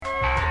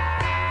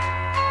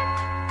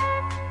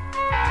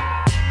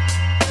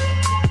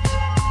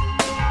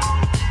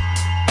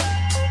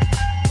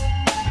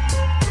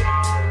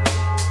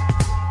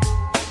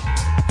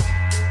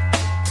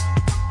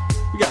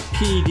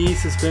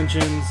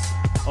suspensions,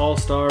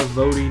 all-star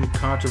voting,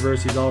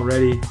 controversies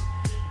already.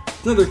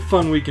 It's another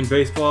fun week in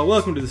baseball.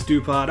 Welcome to the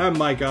StewPod. I'm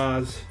Mike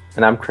Oz.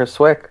 And I'm Chris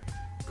Swick.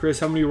 Chris,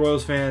 how many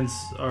Royals fans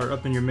are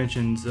up in your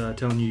mentions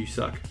telling you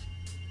suck?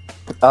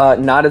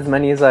 Not as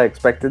many as I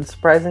expected,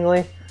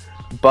 surprisingly,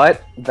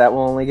 but that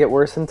will only get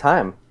worse in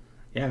time.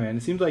 Yeah, man.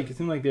 It seemed like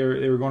they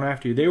were going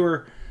after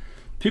you.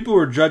 People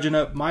were judging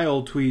up my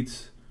old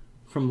tweets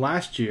from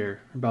last year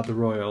about the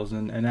Royals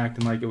and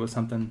acting like it was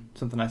something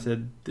I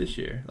said this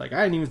year. Like, I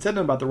hadn't even said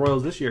nothing about the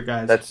Royals this year,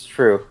 guys. That's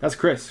true. That's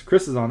Chris.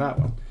 Chris is on that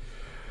one.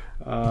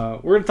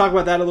 We're going to talk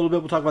about that a little bit.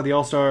 We'll talk about the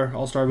All-Star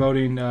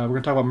voting. We're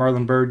going to talk about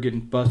Marlon Byrd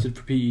getting busted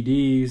for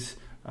PEDs.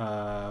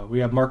 We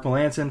have Mark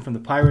Melancon from the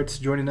Pirates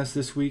joining us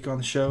this week on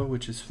the show,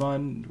 which is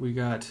fun. We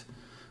got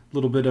a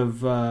little bit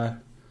of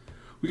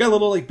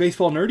like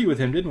baseball nerdy with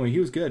him, didn't we? He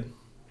was good.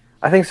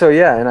 I think so,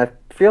 yeah. And I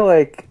feel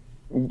like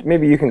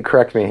maybe you can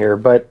correct me here,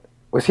 but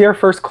was he our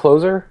first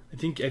closer? I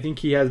think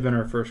he has been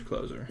our first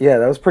closer. Yeah,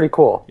 that was pretty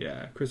cool.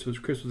 Yeah, Chris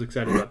was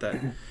excited about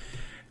that.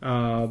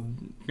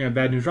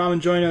 Bad News Ramen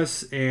join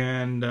us,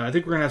 and I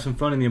think we're gonna have some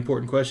fun in the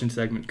important question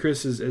segment.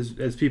 Chris is,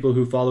 as people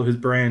who follow his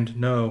brand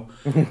know,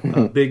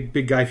 a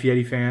big Guy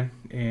Fieri fan,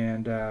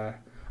 and I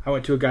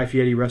went to a Guy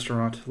Fieri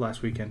restaurant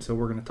last weekend, so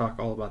we're gonna talk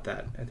all about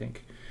that. I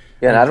think.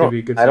 Yeah,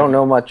 and I don't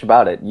know much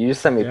about it. You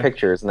just sent me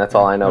pictures, and that's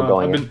all I know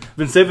going in. I've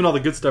been saving all the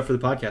good stuff for the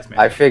podcast, man.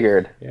 I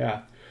figured.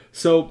 Yeah.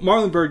 So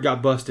Marlon Byrd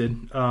got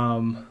busted.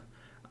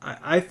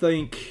 I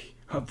think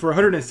for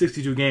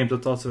 162 games,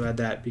 let's also add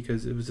that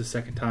because it was the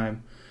second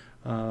time.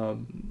 I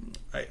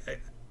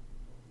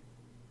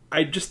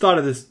just thought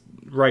of this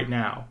right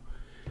now.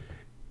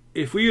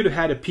 If we would have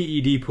had a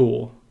PED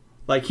pool,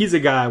 like, he's a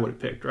guy I would have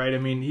picked, right? I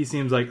mean, he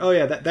seems like, oh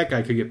yeah, that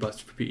guy could get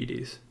busted for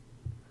PEDs.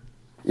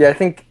 Yeah, I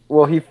think,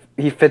 well, he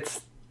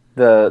fits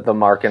the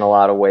mark in a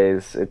lot of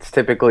ways. It's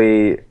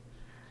typically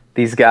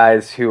these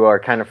guys who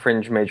are kind of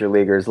fringe major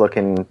leaguers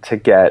looking to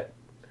get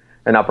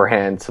an upper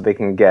hand so they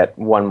can get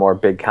one more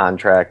big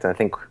contract. And I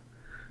think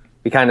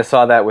we kind of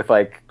saw that with,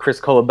 like,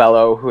 Chris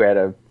Colabello, who had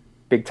a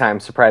big-time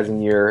surprising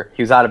year.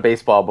 He was out of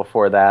baseball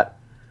before that,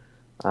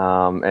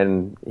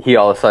 and he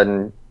all of a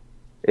sudden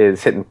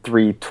is hitting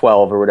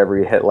 312 or whatever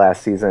he hit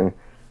last season.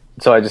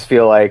 So I just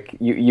feel like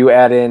you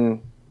add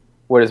in,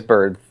 what is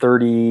Bird,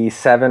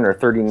 37 or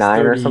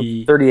 39 or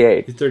something?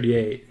 38. He's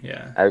 38,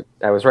 yeah.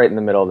 I was right in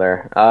the middle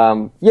there.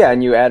 Yeah,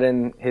 and you add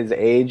in his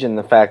age and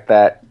the fact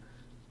that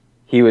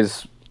he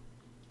was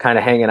kind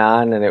of hanging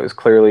on, and it was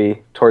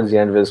clearly towards the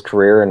end of his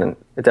career, and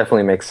it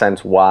definitely makes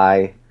sense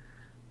why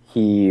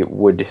he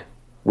would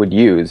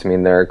use. I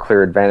mean, there are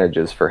clear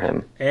advantages for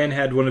him. And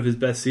had one of his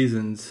best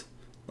seasons,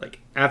 like,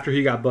 after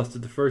he got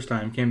busted the first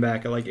time, came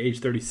back at, like,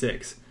 age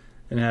 36,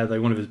 and had, like,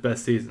 one of his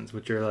best seasons,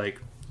 which are,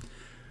 like,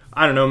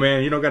 I don't know,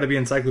 man. You don't got to be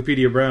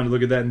Encyclopedia Brown to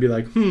look at that and be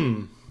like,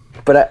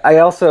 But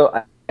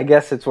I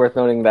guess it's worth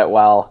noting that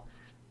while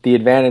the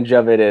advantage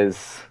of it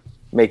is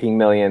making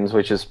millions,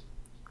 which is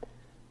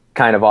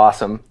kind of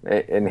awesome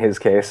in his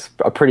case,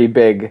 a pretty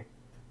big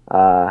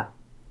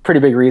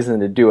reason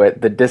to do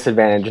it. The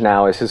disadvantage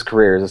now is his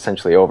career is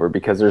essentially over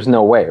because there's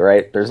no way,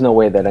 right? There's no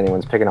way that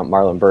anyone's picking up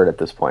Marlon Byrd at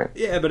this point.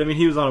 Yeah, but I mean,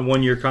 he was on a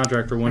 1-year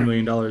contract for $1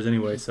 million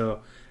anyway, so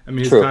I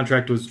mean, his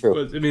contract was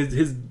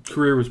his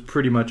career was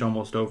pretty much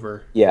almost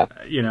over. Yeah.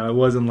 You know, it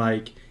wasn't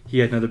like he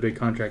had another big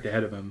contract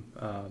ahead of him.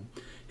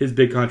 His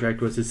big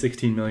contract was his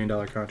 $16 million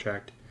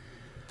contract.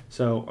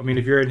 So, I mean,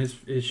 if you're in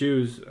his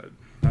shoes,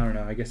 I don't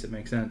know, I guess it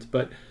makes sense.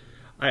 But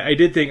I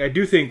do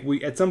think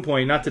we, at some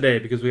point, not today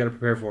because we got to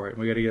prepare for it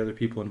and we got to get other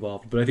people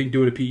involved, but I think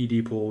doing a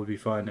PED pool would be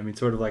fun. I mean,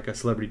 sort of like a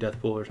celebrity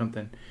death pool or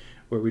something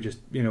where we just,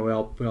 we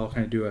all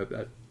kind of do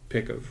a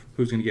pick of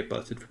who's going to get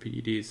busted for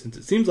PEDs, since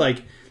it seems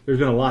like there's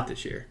been a lot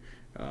this year.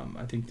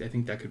 I think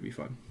that could be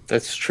fun.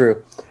 That's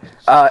true.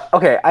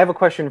 Okay, I have a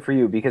question for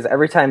you because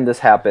every time this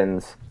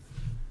happens,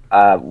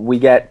 we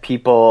get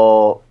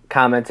people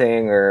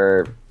commenting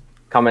or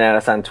coming at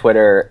us on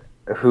Twitter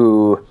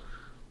who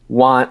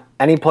want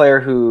any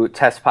player who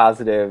tests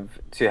positive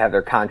to have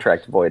their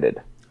contract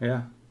voided.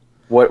 Yeah.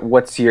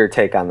 What's your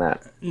take on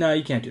that? No,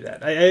 you can't do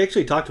that. I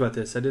actually talked about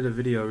this. I did a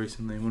video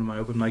recently, one of my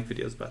open mic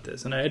videos about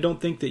this, and I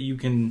don't think that you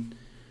can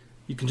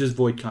just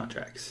void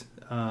contracts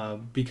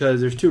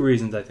because there's two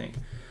reasons, I think.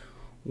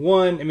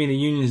 One, I mean, the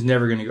union's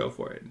never going to go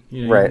for it.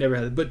 Right. Never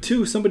had it. But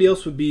two, somebody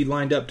else would be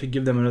lined up to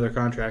give them another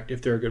contract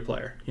if they're a good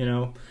player.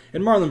 In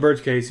Marlon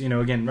Byrd's case,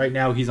 again, right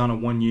now he's on a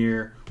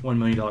 1-year, $1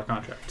 million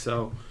contract.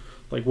 So,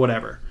 like,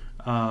 whatever.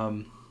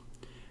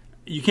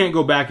 You can't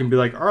go back and be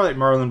like, all right,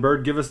 Marlon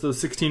Byrd, give us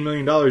those $16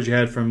 million you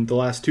had from the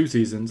last 2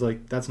 seasons.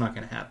 Like, that's not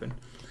going to happen.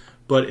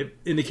 But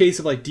in the case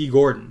of, like, D.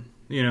 Gordon,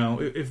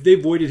 if they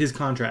voided his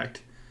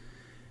contract,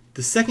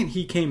 the second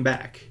he came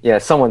back... Yeah,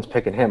 someone's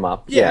picking him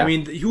up. Yeah, I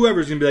mean,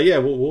 whoever's going to be like, yeah,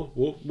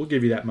 we'll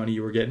give you that money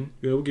you were getting.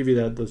 We'll give you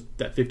that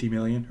 $50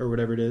 million or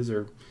whatever it is,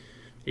 or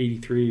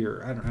 83,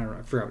 or I don't know,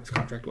 I forgot what his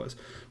contract was.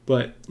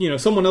 But,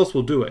 someone else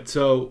will do it.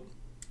 So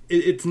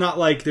it's not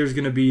like there's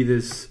going to be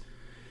this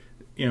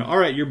all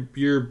right,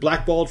 you're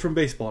blackballed from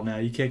baseball now.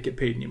 You can't get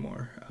paid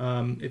anymore.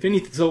 If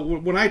anything, so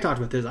when I talked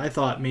about this, I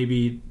thought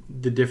maybe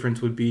the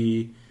difference would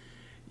be,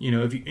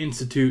 if you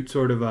institute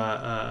sort of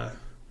a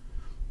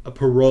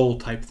parole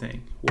type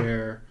thing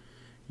where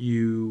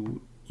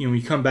you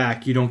come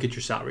back, you don't get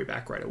your salary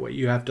back right away.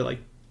 You have to like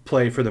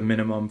play for the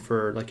minimum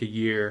for like a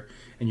year,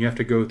 and you have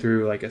to go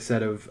through like a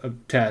set of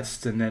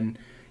tests, and then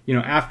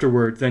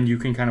afterwards, then you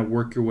can kind of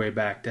work your way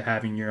back to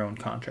having your own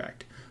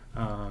contract.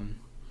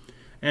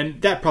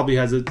 And that probably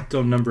has its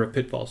own number of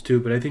pitfalls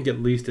too, but I think at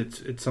least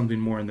it's something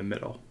more in the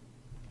middle.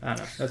 I don't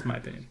know. That's my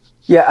opinion.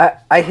 Yeah,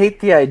 I hate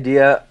the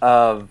idea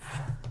of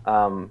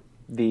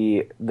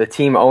the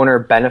team owner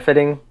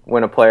benefiting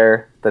when a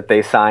player that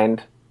they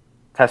signed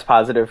tests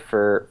positive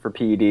for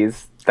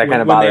PEDs. That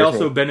kind of bothers me. When they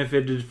also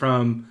benefited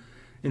from,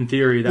 in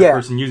theory, that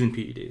person using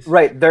PEDs.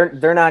 Right.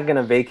 They're not going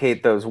to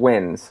vacate those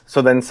wins.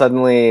 So then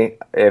suddenly,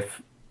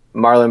 if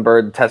Marlon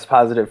Byrd tests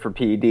positive for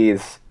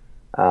PEDs,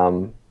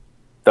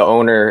 the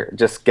owner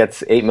just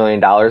gets $8 million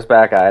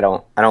back. I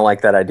don't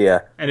like that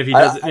idea. And if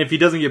he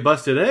doesn't get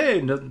busted,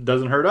 it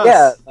doesn't hurt us.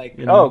 Yeah,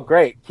 oh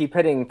great, keep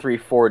hitting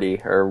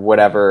 340 or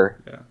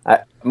whatever.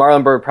 Yeah.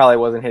 Marlon Byrd probably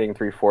wasn't hitting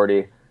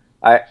 340.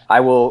 I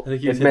will. I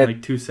think he was admit, hitting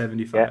like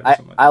 275. Yeah, or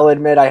something I'll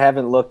admit I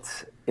haven't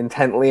looked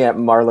intently at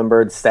Marlon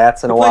Byrd's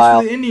stats in a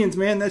while. For the Indians,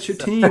 man, that's your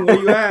team. Where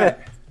you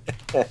at?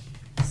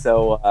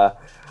 So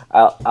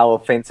I will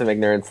feign some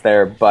ignorance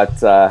there,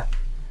 but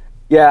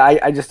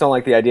I just don't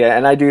like the idea,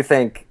 and I do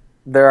think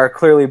there are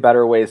clearly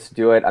better ways to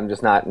do it. I'm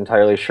just not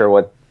entirely sure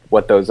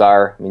what those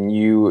are. I mean,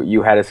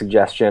 you had a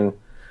suggestion,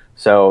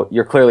 so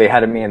you're clearly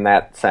ahead of me in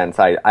that sense.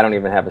 I don't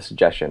even have a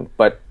suggestion,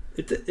 but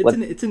it's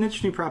an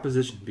interesting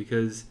proposition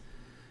because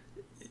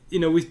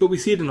we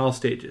see it in all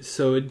stages.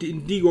 So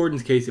in D.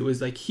 Gordon's case, it was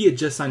like he had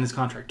just signed his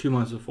contract 2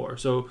 months before,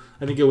 so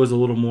I think it was a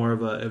little more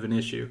of an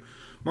issue.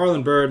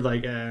 Marlon Byrd,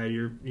 like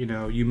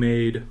you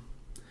made,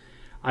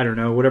 I don't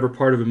know, whatever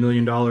part of $1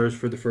 million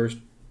for the first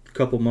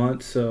couple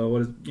months, so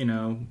what is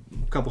a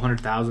couple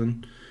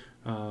 $100,000.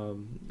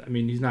 I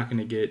mean, he's not going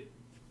to get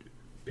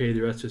paid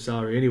the rest of his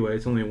salary anyway.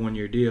 It's only a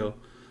 1-year deal,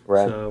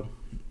 right? So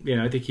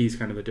I think he's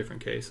kind of a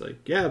different case.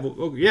 Like,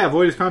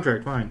 void his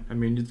contract, fine. I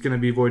mean, it's going to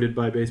be voided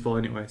by baseball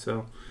anyway.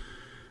 So,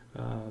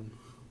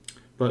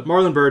 but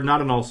Marlon Byrd, not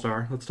an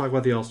all-star. Let's talk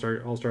about the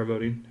all-star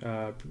voting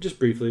just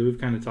briefly. We've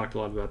kind of talked a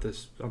lot about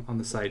this on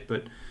the site,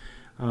 but.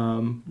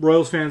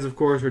 Royals fans, of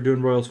course, are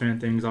doing Royals fan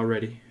things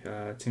already.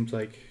 It seems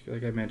like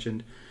I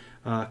mentioned.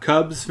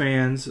 Cubs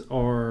fans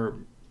are,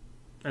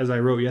 as I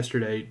wrote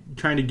yesterday,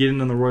 trying to get in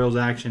on the Royals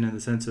action in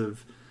the sense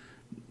of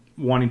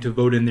wanting to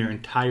vote in their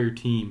entire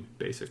team,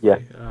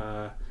 basically.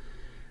 Yeah.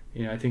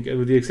 I think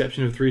with the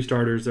exception of 3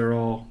 starters, they're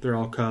all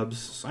Cubs.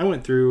 So I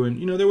went through,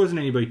 and there wasn't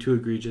anybody too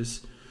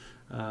egregious.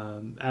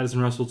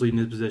 Addison Russell's leading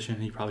his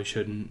position. He probably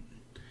shouldn't.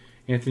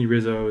 Anthony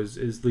Rizzo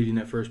is leading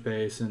at first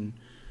base, and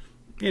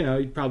you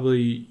could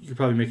probably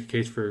make a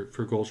case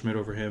for Goldschmidt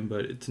over him,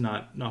 but it's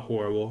not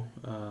horrible.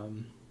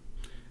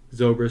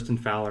 Zobrist and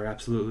Fowler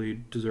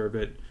absolutely deserve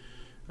it.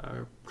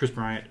 Chris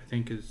Bryant, I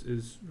think,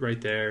 is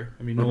right there.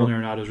 I mean, Nolan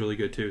Arenado's really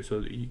good too, so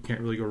you can't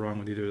really go wrong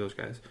with either of those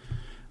guys.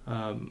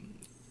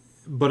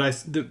 But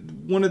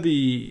one of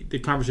the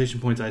conversation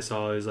points I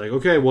saw is like,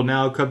 okay, well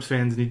now Cubs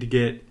fans need to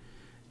get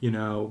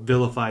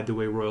vilified the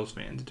way Royals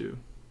fans do,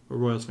 or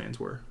Royals fans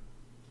were.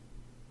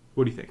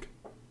 What do you think?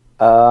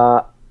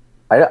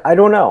 I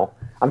don't know.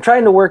 I'm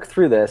trying to work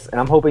through this,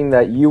 and I'm hoping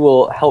that you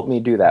will help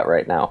me do that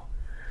right now.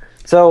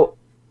 So,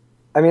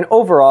 I mean,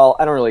 overall,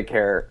 I don't really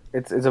care.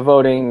 It's a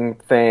voting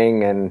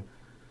thing, and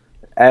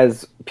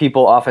as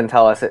people often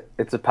tell us, it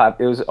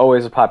was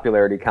always a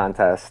popularity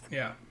contest.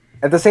 Yeah.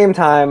 At the same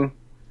time,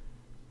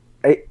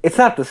 it's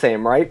not the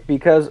same, right?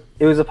 Because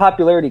it was a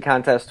popularity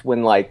contest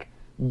when, like,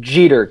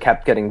 Jeter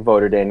kept getting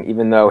voted in,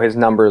 even though his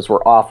numbers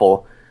were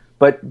awful.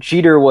 But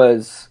Jeter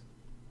was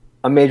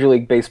a Major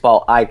League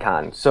Baseball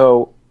icon.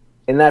 So,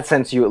 in that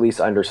sense, you at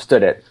least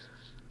understood it.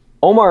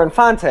 Omar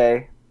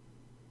Infante,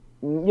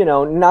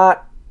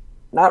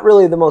 not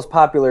really the most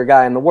popular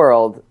guy in the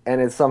world,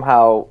 and is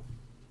somehow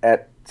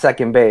at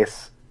second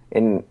base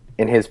in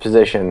his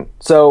position.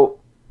 So,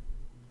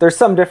 there's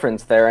some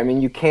difference there. I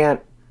mean, you can't...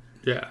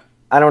 Yeah.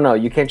 I don't know.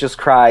 You can't just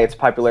cry it's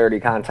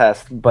popularity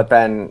contest, but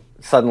then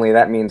suddenly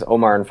that means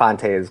Omar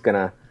Infante is going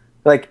to...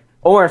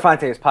 Omar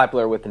Infante is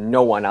popular with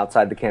no one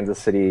outside the Kansas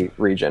City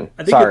region.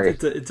 I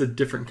think it's a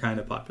different kind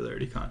of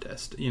popularity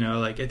contest.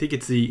 I think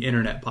it's the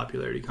internet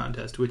popularity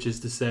contest, which is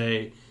to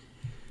say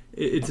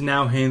it's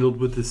now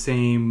handled with the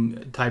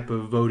same type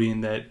of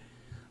voting that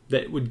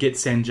would get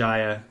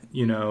Sanjaya,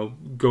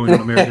 going on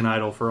American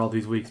Idol for all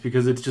these weeks,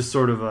 because it's just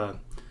sort of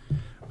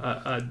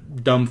a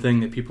dumb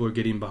thing that people are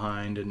getting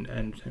behind,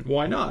 and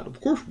why not?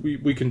 Of course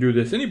we can do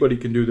this. Anybody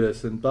can do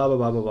this, and blah, blah,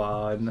 blah, blah,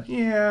 blah. And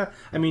yeah,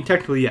 I mean,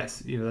 technically,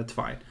 yes, that's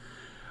fine.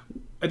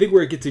 I think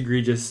where it gets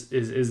egregious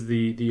is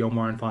the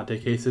Omar Infante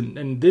case.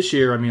 And this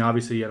year, I mean,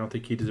 obviously, I don't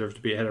think he deserves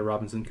to be ahead of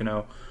Robinson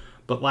Cano.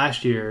 But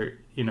last year,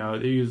 he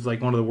was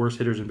like one of the worst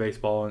hitters in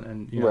baseball,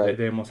 and right.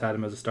 they almost had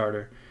him as a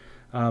starter.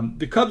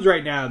 The Cubs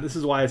right now, this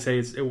is why I say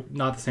it's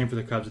not the same for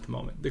the Cubs at the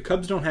moment. The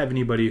Cubs don't have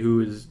anybody who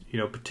is,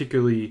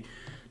 particularly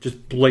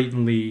just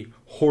blatantly,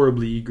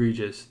 horribly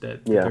egregious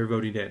that they're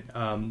voting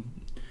in.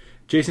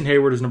 Jason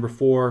Hayward is number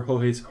 4.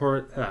 Jorge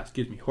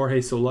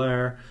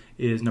Soler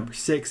is number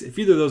 6. If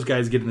either of those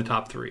guys get in the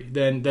top 3,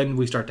 then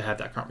we start to have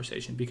that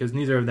conversation, because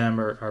neither of them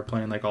are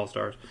playing like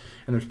all-stars.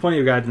 And there's plenty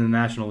of guys in the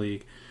National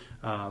League,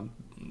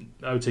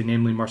 I would say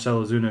namely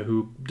Marcell Ozuna,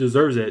 who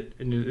deserves it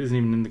and isn't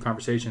even in the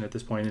conversation at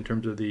this point in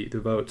terms of the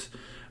votes.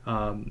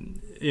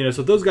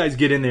 So those guys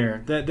get in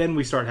there, then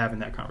we start having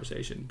that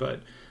conversation.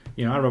 But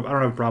I don't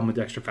have a problem with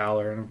Dexter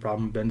Fowler. I don't have a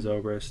problem with Ben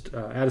Zobrist.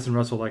 Addison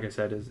Russell, like I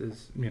said,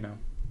 is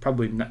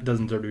probably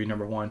doesn't deserve to be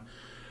number 1.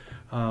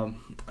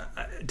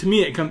 To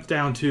me, it comes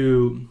down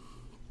to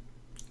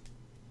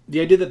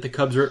the idea that the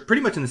Cubs are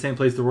pretty much in the same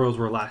place the Royals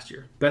were last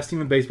year. Best team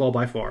in baseball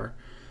by far.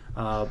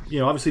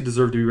 Obviously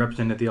deserve to be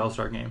represented at the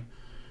All-Star game.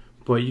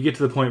 But you get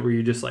to the point where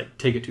you just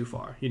take it too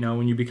far,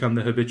 when you become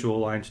the habitual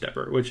line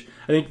stepper, which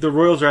I think the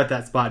Royals are at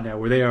that spot now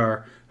where they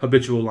are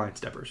habitual line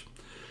steppers.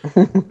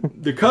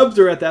 The Cubs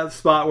are at that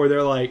spot where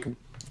they're like,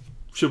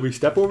 should we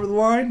step over the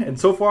line? And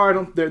so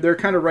far, they're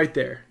kind of right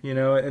there,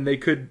 and they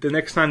could, the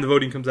next time the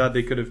voting comes out,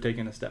 they could have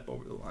taken a step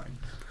over the line.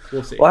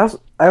 We'll see.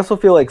 Well, I also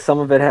feel like some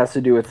of it has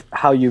to do with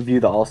how you view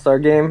the All-Star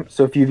game.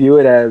 So if you view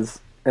it as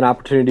an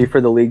opportunity for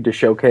the league to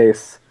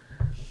showcase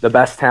the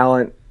best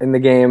talent in the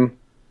game,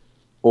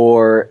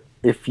 or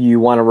if you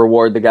want to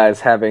reward the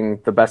guys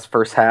having the best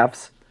first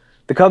halves,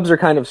 the Cubs are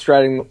kind of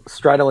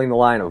straddling the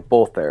line of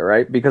both there,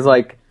 right? Because,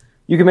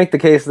 you can make the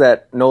case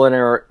that Nolan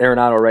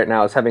Arenado right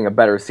now is having a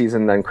better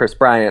season than Chris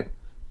Bryant,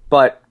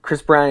 but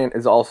Chris Bryant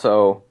is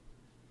also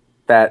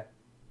that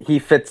he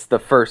fits the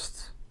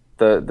first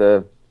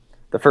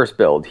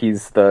build.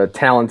 He's the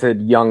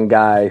talented young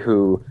guy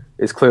who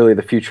is clearly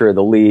the future of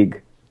the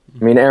league.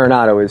 I mean,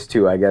 Arenado is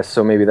too, I guess,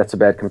 so maybe that's a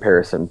bad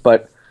comparison.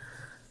 But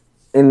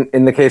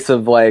in the case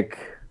of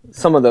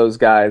some of those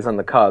guys on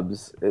the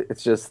Cubs,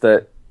 it's just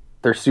that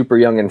they're super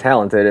young and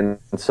talented, and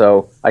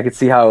so I could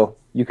see how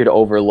you could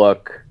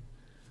overlook,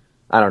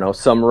 I don't know,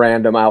 some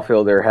random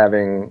outfielder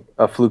having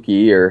a fluky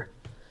year.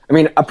 I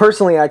mean,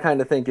 personally, I kind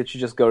of think it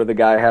should just go to the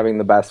guy having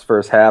the best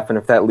first half, and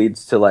if that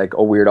leads to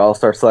a weird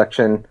All-Star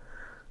selection,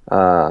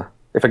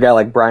 if a guy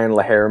like Brian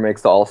LaHare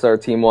makes the All-Star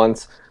team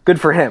once, good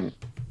for him.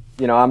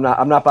 I'm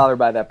not bothered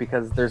by that,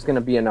 because there's going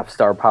to be enough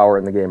star power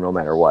in the game no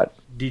matter what.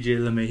 DJ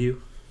LeMahieu.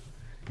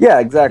 Yeah,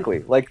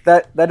 exactly.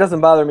 That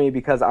doesn't bother me,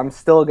 because I'm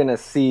still going to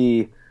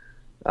see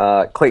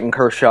Clayton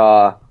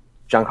Kershaw,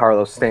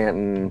 Giancarlo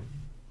Stanton.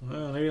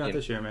 Well, maybe not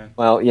this year, man.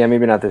 Well, yeah,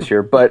 maybe not this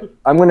year, but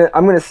I'm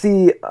gonna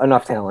see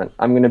enough talent.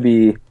 I'm gonna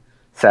be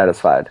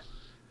satisfied.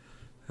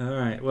 All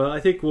right. Well, I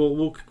think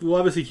we'll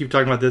obviously keep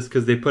talking about this,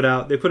 because they put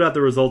out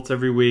the results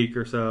every week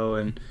or so,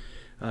 and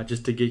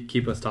just to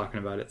keep us talking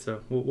about it.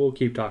 So we'll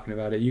keep talking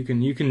about it. You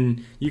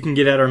can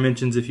get at our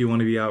mentions if you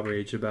want to be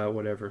outraged about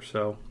whatever.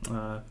 So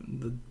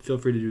feel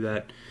free to do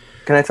that.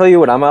 Can I tell you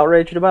what I'm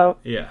outraged about?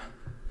 Yeah.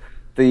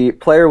 The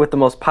player with the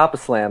most Papa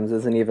Slams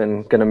isn't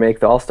even going to make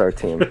the All-Star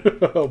team.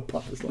 Oh,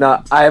 Papa Slams.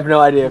 No, I have no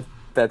idea if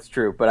that's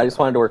true, but I just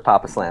wanted to work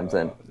Papa Slams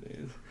in.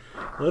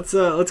 Let's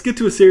get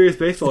to a serious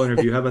baseball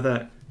interview. How about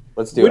that?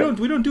 Let's do it.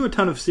 We don't do a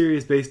ton of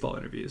serious baseball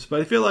interviews,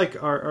 but I feel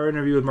like our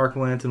interview with Mark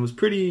Melancon was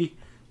pretty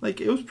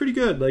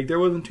good. There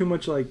wasn't too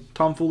much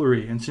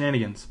tomfoolery and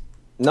shenanigans.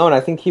 No, and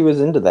I think he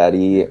was into that.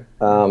 He,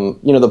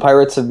 the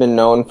Pirates have been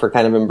known for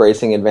kind of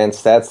embracing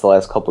advanced stats the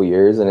last couple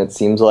years, and it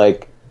seems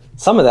like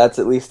some of that's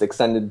at least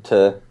extended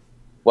to,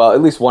 well,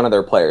 at least one of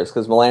their players,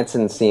 because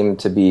Melancon seemed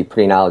to be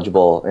pretty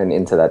knowledgeable and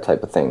into that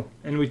type of thing.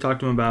 And we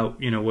talked to him about,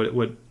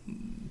 what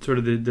sort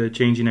of the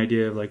changing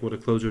idea of what a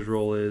closer's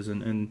role is,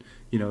 and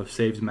if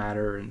saves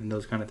matter and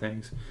those kind of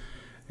things.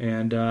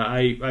 And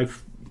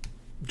I've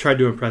tried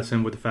to impress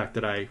him with the fact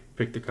that I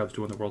picked the Cubs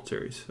to win the World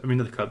Series. I mean,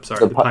 not the Cubs,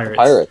 sorry, the Pirates. The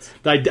Pirates.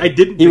 I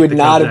didn't. He pick would the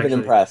not Cubs, have been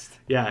actually. impressed.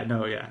 Yeah,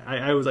 no, yeah.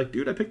 I was like,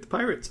 dude, I picked the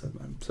Pirates.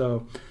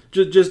 So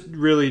just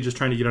really just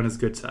trying to get on his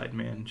good side,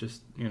 man.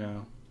 Just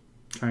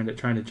trying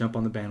to jump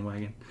on the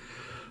bandwagon.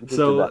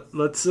 So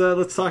let's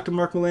talk to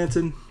Mark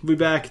Melancon. We'll be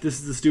back.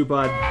 This is the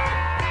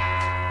StewPod.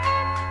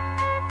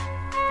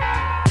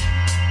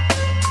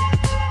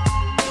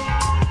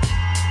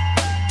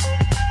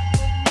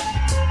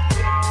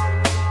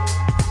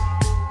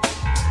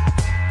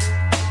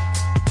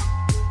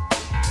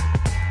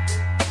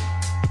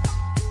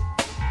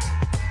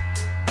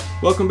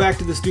 Welcome back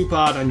to the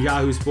StewPod on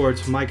Yahoo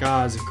Sports. Mike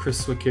Oz and Chris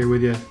Swick here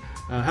with you.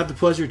 I have the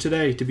pleasure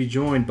today to be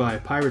joined by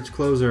Pirates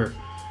closer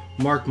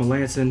Mark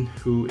Melancon,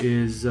 who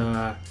is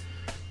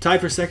tied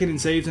for second in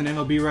saves in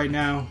MLB right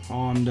now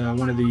on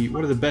one of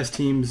the best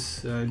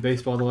teams in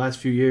baseball the last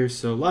few years.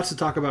 So lots to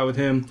talk about with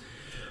him.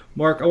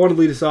 Mark, I want to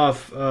lead us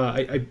off.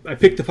 I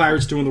picked the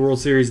Pirates to win the World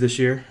Series this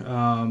year.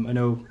 I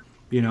know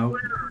a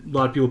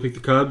lot of people picked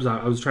the Cubs.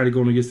 I was trying to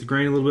go against the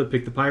grain a little bit,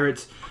 pick the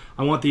Pirates.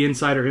 I want the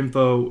insider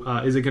info.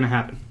 Is it going to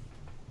happen?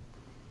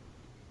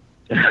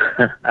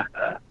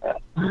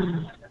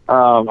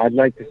 I'd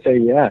like to say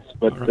yes,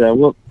 but right.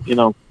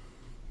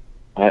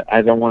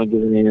 I don't want to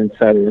give any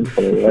insider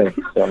info away.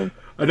 So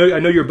I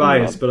know you're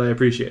biased, but I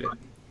appreciate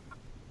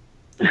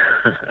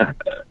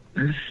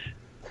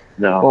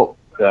No,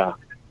 Well,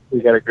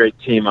 we got a great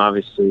team,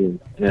 obviously,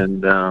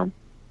 and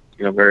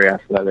very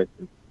athletic.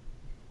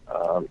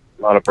 A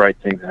lot of bright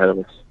things ahead of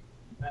us.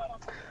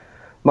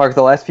 Mark,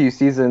 the last few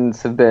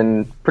seasons have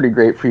been pretty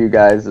great for you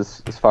guys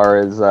as far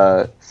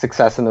as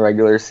success in the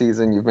regular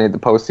season. You've made the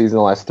postseason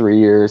the last 3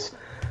 years,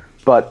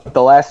 but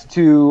the last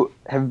two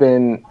have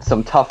been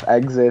some tough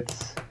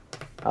exits.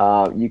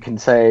 You can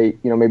say,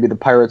 maybe the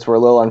Pirates were a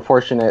little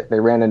unfortunate. They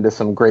ran into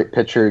some great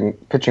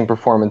pitching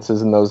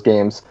performances in those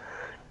games.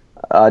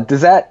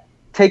 Does that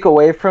take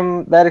away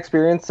from that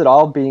experience at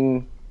all,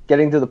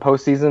 getting to the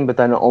postseason, but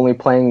then only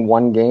playing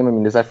one game? I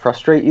mean, does that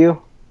frustrate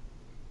you?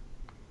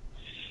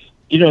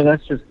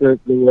 That's just the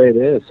way it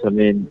is. I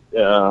mean,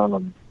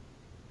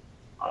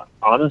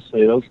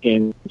 honestly, those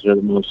games are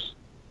the most.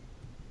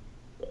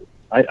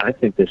 I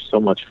think they're so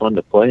much fun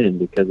to play in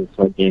because it's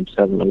like Game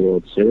 7 of the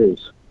World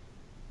Series.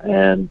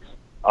 And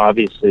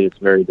obviously it's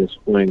very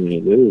disappointing when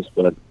you lose,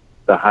 but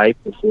the hype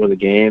before the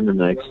game and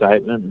the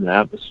excitement and the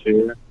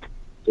atmosphere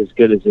is as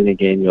good as any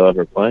game you'll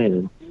ever play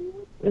in.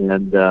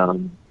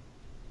 And,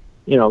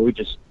 we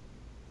just,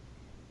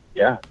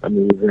 we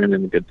ran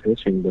into good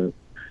pitching, but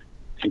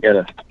you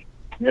gotta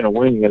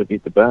win, you gotta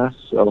beat the best.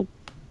 So,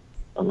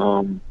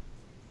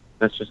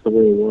 that's just the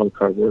way the wild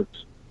card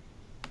works.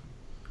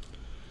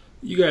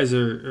 You guys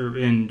are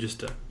in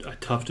just a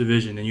tough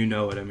division, and you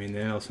know it. I mean, the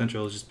NL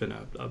Central has just been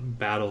a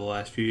battle the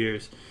last few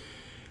years.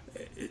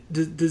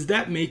 Does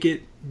that make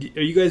it?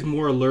 Are you guys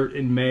more alert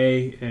in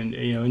May and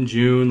in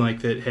June,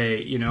 like that?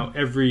 Hey,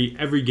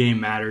 every game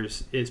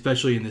matters,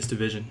 especially in this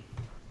division.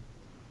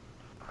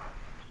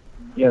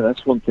 Yeah,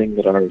 that's one thing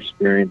that our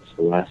experience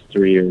the last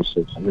 3 years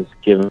has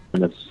given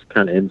us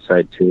kind of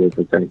insight to it.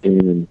 That game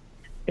in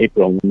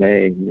April,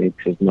 May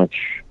makes as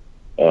much,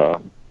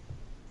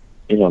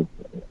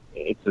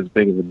 it's as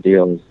big of a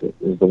deal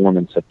as the one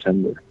in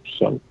September.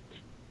 So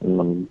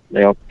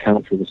they all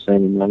count for the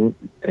same amount,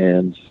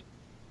 and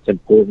it's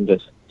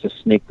important to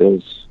sneak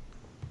those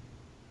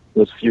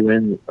few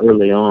in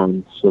early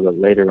on, so that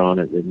later on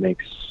it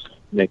makes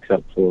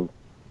up for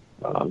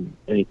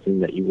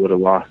anything that you would have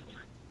lost.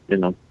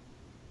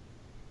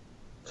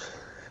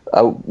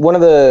 One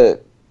of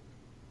the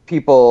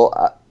people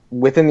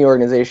within the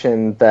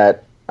organization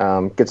that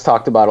gets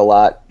talked about a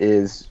lot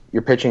is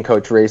your pitching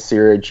coach, Ray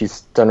Searage.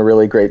 He's done a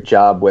really great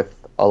job with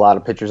a lot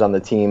of pitchers on the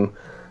team.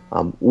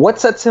 What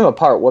sets him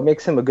apart? What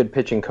makes him a good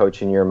pitching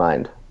coach in your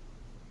mind?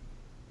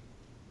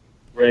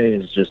 Ray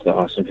is just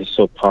awesome. He's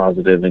so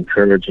positive,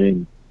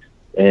 encouraging,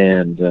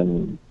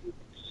 and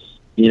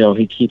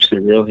he keeps it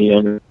real. He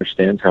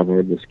understands how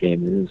hard this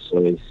game is,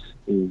 so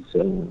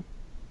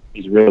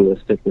he's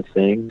realistic with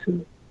things,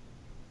 and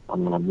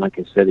like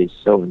I said, he's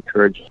so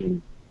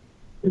encouraging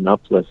and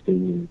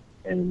uplifting,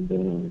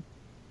 and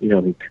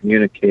he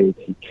communicates,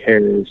 he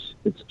cares,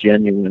 it's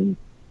genuine,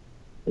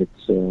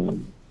 it's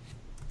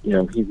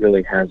he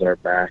really has our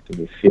back, and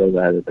we feel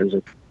that there's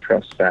a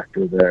trust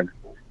factor there,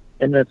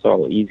 and that's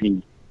all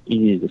easy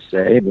to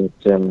say, but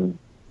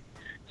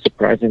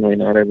surprisingly,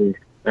 not every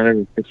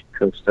pitching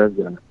coach does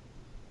that.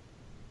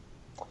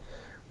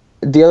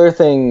 The other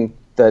thing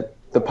that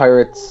the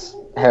Pirates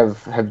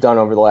have done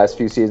over the last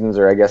few seasons,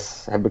 or I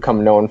guess have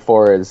become known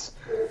for, is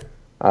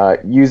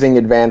using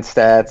advanced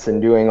stats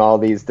and doing all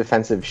these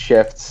defensive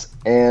shifts.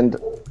 And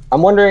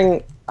I'm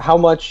wondering how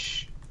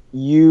much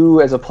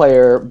you as a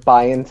player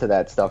buy into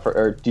that stuff,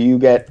 or do you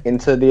get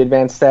into the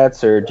advanced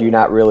stats, or do you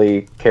not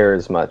really care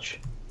as much?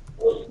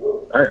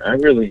 I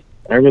really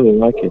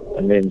like it. I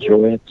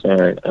enjoy it.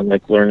 I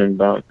like learning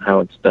about how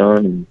it's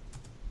done,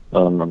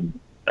 and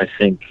I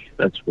think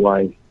that's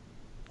why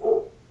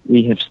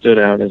we have stood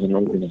out as an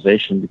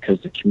organization, because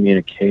the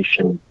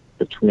communication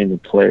between the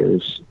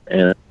players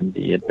and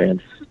the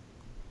advanced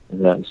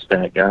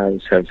stat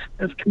guys have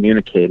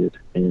communicated,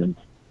 and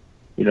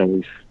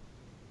we've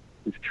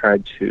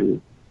tried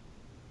to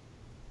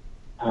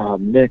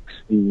mix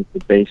the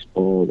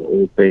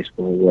old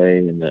baseball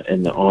way, and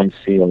the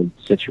on-field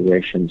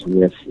situations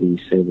with the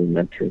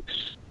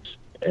sabermetrics,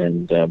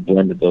 and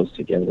blended those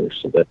together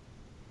so that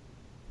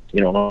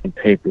on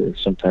paper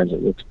sometimes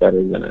it looks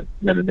better than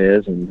it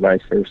is, and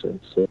vice versa.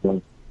 So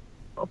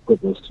I'll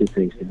put those two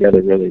things together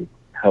really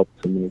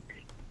helped to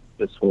make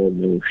this whole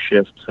new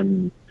shift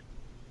and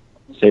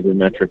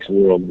sabermetrics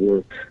world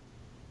work.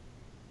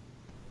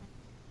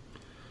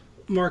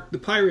 Mark, the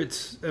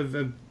Pirates have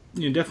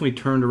definitely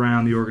turned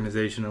around the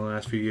organization in the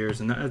last few years,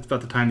 and that's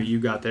about the time that you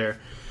got there.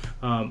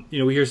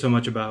 We hear so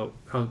much about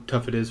how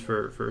tough it is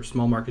for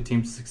small market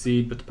teams to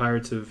succeed, but the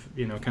Pirates have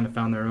kind of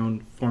found their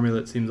own formula,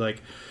 it seems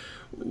like.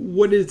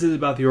 What is it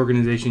about the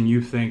organization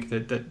you think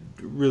that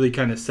really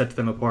kind of sets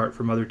them apart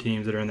from other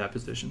teams that are in that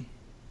position?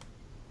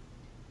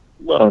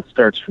 Well, it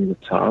starts from the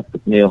top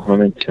with Neil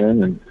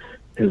Huntington and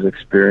his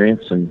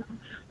experience, and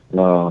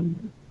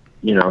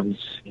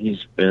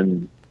he's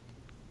been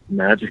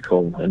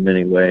magical in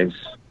many ways.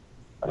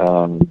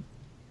 I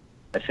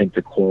think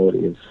the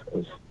quality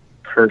of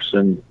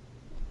person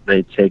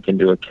they take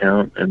into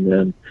account, and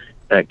then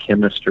that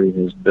chemistry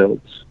has built.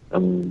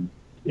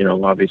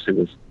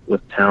 Obviously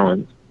with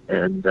talent,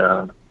 and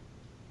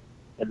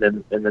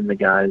then the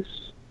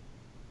guys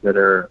that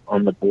are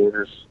on the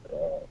borders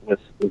with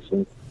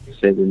some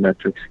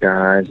sabermetrics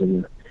guys,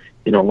 and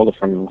all the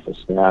front office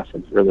staff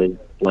have really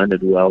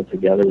blended well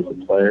together with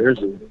the players.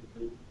 And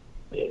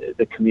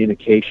the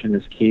communication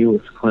is key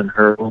with Clint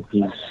Hurdle.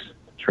 He's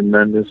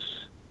tremendous.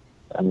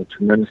 A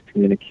tremendous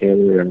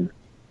communicator and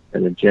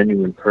a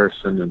genuine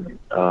person, and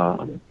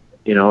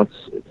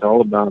it's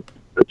all about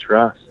the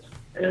trust.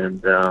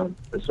 And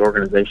this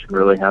organization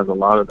really has a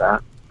lot of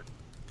that,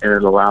 and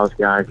it allows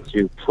guys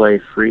to play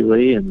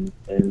freely and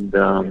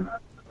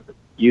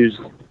use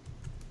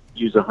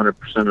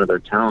 100% of their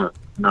talent,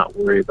 not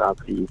worry about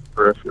the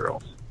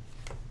peripherals.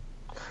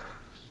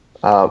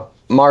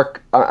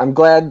 Mark, I'm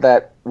glad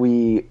that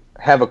we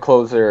have a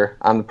closer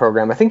on the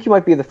program. I think you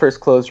might be the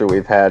first closer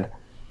we've had,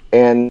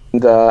 and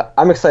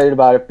I'm excited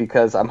about it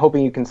because I'm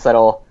hoping you can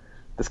settle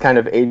this kind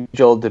of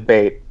age-old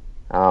debate.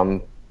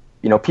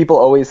 People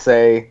always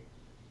say,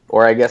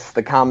 or I guess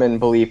the common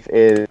belief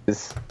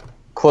is,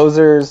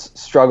 closers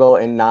struggle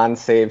in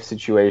non-save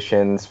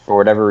situations for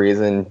whatever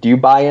reason. Do you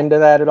buy into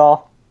that at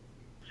all?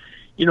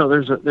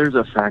 There's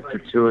a factor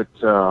to it.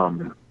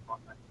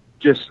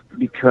 Just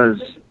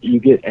because you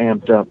get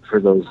amped up for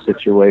those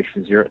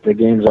situations, the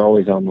game's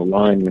always on the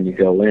line when you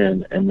go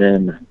in, and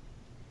then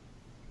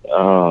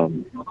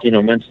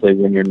mentally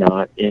when you're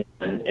not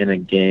in a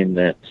game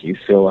that you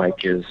feel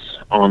like is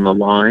on the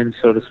line,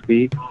 so to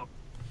speak,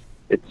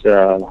 it's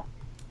a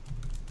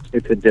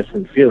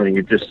different feeling.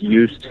 You're just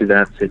used to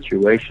that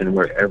situation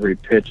where every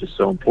pitch is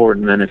so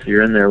important. And then if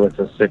you're in there with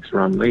a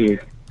 6-run lead,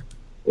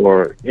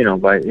 or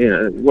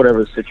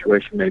whatever the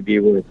situation may be,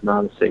 where it's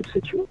not a safe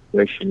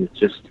situation, it's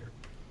just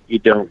you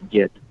don't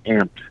get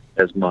amped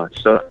as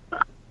much. So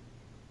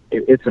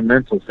it's a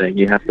mental thing.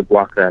 You have to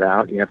block that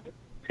out. You have to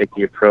take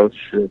the approach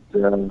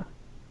that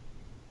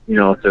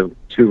it's a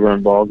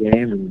 2-run ball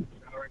game,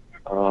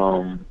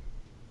 and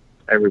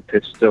every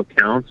pitch still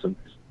counts, and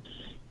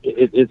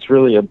it's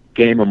really a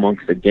game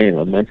amongst a game,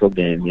 a mental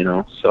game,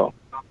 So,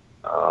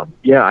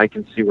 I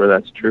can see where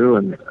that's true,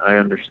 and I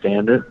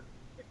understand it.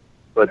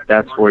 But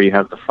that's where you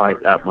have to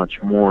fight that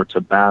much more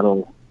to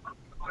battle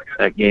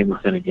that game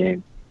within a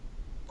game.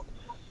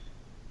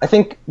 I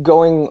think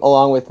going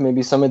along with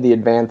maybe some of the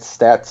advanced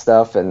stat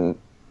stuff and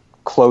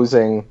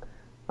closing,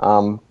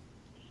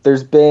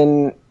 there's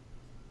been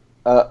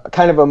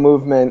kind of a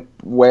movement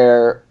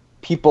where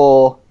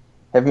people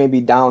have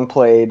maybe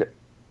downplayed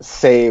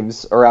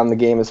saves around the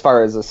game as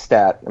far as a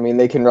stat. I mean,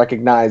 they can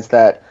recognize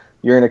that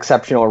you're an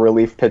exceptional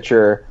relief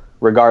pitcher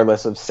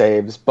regardless of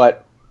saves,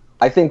 but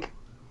I think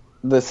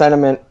the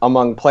sentiment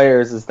among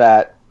players is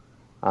that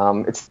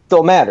it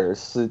still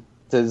matters.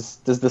 Does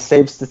the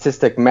save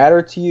statistic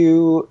matter to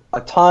you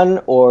a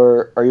ton,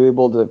 or are you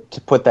able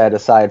to put that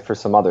aside for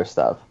some other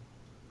stuff?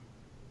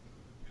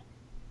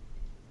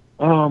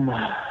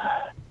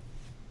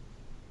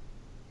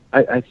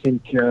 I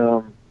think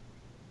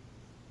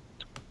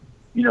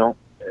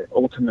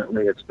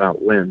ultimately it's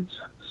about wins.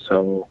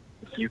 So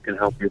if you can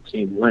help your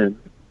team win,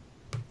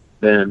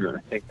 then I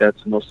think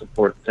that's the most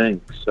important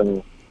thing.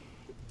 So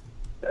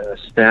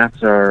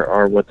stats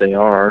are what they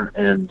are,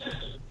 and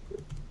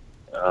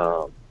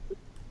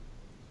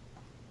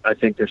I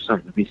think there's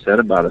something to be said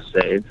about a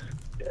save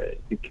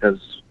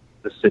because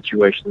the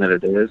situation that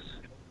it is.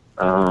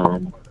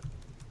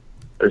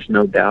 There's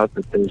no doubt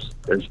that there's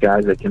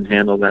guys that can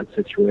handle that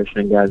situation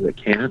and guys that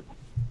can't.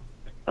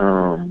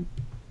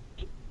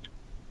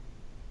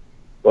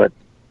 But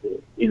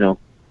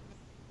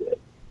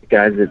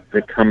guys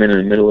that come in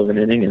the middle of an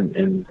inning and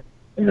in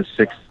the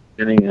 6th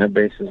inning have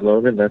bases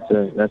loaded, that's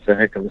a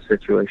heck of a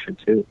situation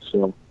too.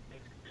 So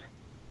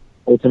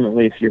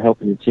ultimately, if you're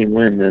helping your team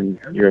win, then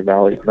you're a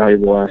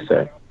valuable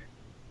asset.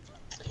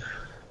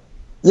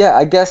 Yeah,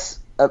 I guess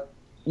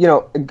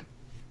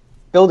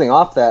building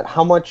off that,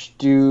 how much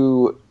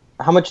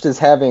does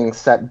having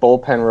set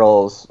bullpen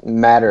roles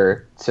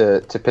matter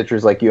to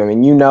pitchers like you? I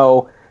mean,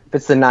 if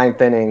it's the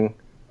 9th inning,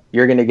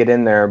 you're going to get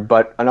in there,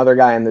 but another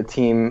guy on the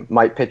team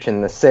might pitch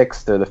in the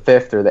 6th or the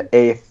 5th or the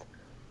 8th.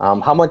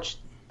 How much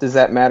does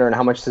that matter, and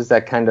how much does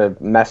that kind of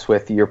mess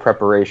with your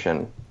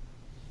preparation?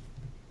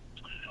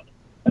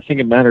 I think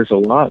it matters a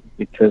lot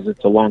because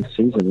it's a long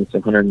season. It's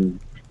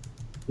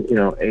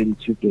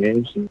 182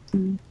 games.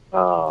 And,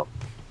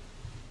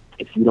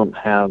 if you don't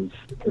have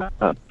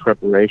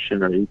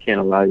preparation, or you can't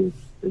allow your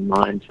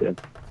mind to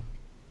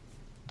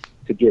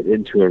get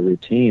into a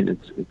routine,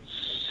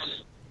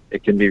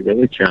 it can be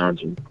really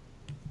challenging.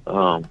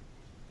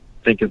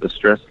 Think of the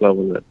stress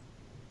level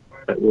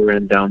that we're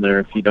in down there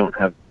if you don't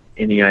have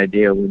any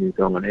idea when you're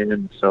going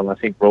in. So I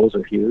think roles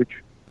are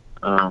huge.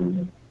 I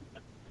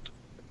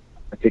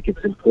think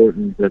it's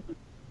important that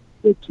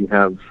you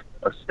have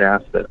a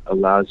staff that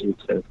allows you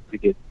to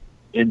get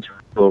into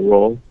a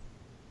role.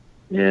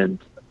 And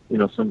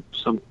some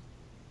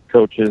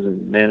coaches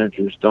and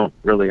managers don't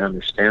really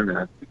understand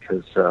that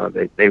because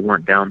they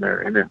weren't down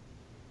there in it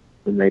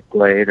when they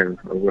played or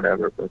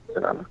whatever. But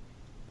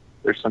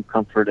there's some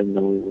comfort in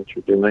knowing what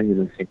you're doing,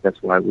 and I think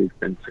that's why we've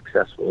been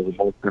successful as a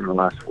bullpen in the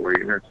last 4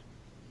 years.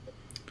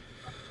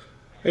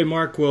 Hey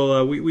Mark,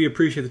 well we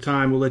appreciate the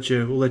time. We'll let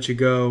you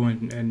go,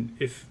 and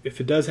if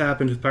it does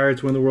happen, if the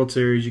Pirates win the World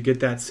Series, you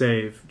get that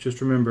save. Just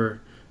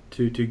remember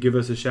to give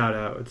us a shout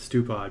out at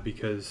StewPod,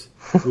 because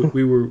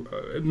we were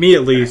me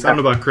at least. I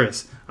don't know about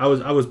Chris. I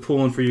was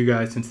pulling for you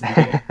guys since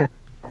the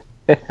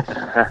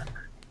beginning.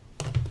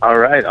 All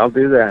right, I'll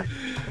do that.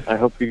 I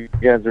hope you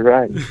guys are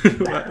right.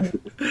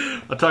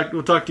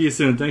 We'll talk to you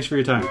soon. Thanks for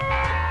your time.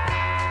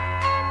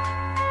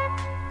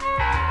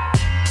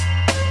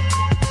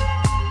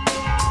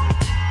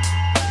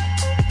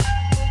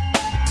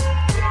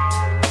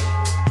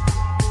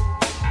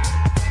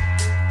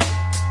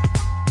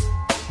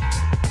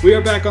 We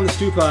are back on the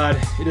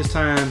StewPod. It is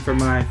time for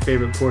my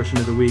favorite portion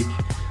of the week.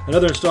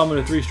 Another installment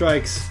of Three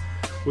Strikes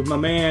with my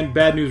man,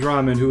 Bad News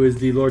Ramen, who is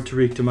the Lord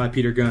Tariq to my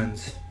Peter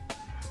Guns.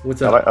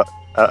 What's up?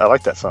 I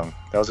like that song.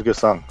 That was a good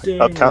song.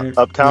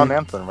 Uptown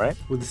Anthem, right?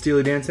 With the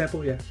Steely Dan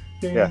sample, yeah.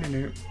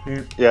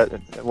 Yeah.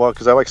 Well,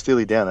 because I like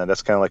Steely Dan, and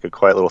that's kind of like a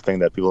quiet little thing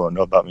that people don't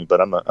know about me.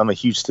 But I'm a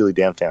huge Steely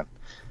Dan fan.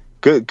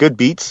 Good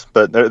beats,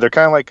 but they're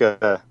kind of like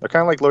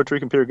Lord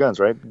Tariq and Peter Guns,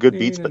 right? Good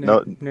beats, but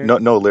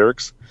no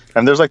lyrics.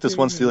 And there's like this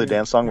one Steely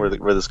Dan song where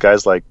this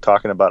guy's like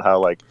talking about how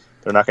like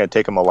they're not going to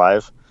take him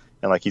alive,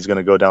 and like he's going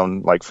to go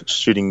down like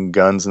shooting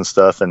guns and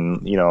stuff,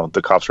 and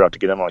the cops are out to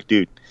get him. I'm like,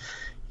 dude,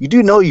 you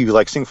do know you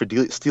like sing for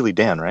Steely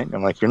Dan, right?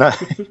 I'm like, you're not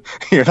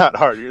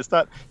hard. It's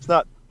not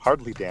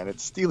Hardly Dan.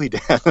 It's Steely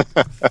Dan.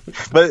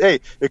 But hey,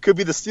 it could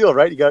be the steel,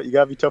 right? You got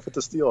to be tough with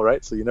the steel,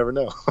 right? So you never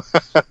know.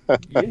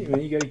 Yeah,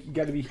 man, you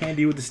got to be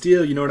handy with the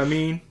steel. You know what I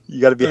mean?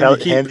 You got to be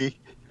handy.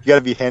 You got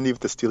to be handy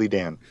with the Steely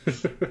Dan.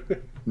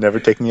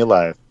 Never taking you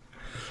alive.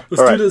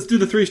 Let's do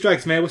the three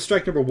strikes, man. What's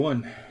strike number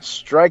one?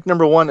 Strike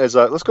number one is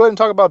let's go ahead and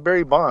talk about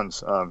Barry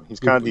Bonds. He's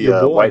kind of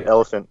the white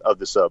elephant of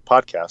this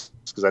podcast,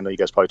 because I know you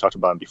guys probably talked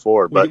about him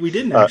before, but we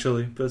didn't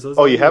actually.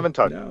 You haven't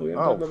talked? No, we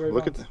haven't talked about Barry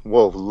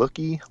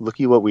Bonds.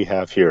 Looky what we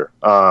have here.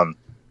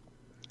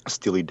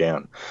 Steely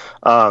Dan.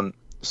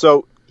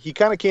 So he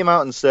kind of came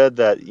out and said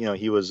that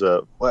he was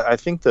I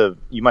think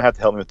you might have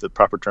to help me with the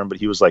proper term, but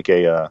he was like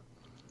he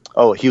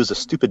was a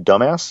stupid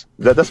dumbass.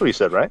 That's what he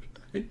said, right?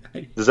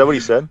 Is that what he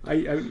said?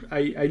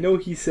 I know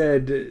he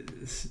said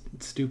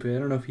stupid. I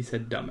don't know if he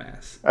said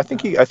dumbass. I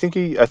think you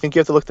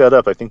have to look that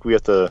up. I think we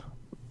have to,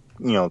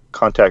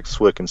 contact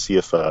Swick and see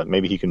if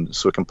maybe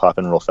Swick can pop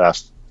in real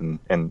fast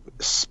and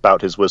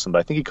spout his wisdom. But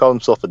I think he called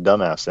himself a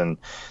dumbass, and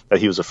that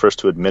he was the first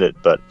to admit it.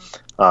 But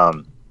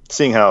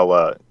seeing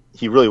how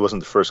he really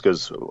wasn't the first,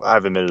 because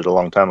I've admitted it a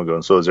long time ago,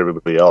 and so has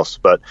everybody else.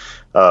 But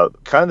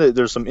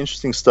there's some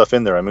interesting stuff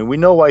in there. I mean, we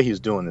know why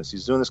he's doing this.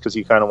 He's doing this because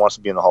he kind of wants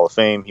to be in the Hall of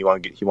Fame. He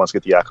wants to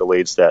get the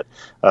accolades that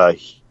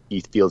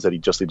he feels that he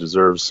justly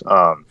deserves.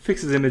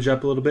 Fix his image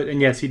up a little bit.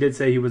 And yes, he did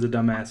say he was a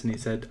dumbass, and he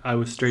said, I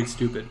was straight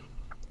stupid.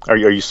 Are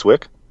you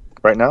Swick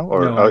right now?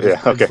 Or no, I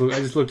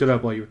just looked it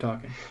up while you were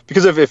talking.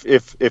 Because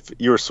if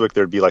you were Swick,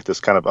 there'd be like this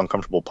kind of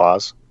uncomfortable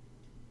pause,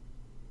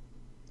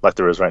 like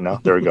there is right now.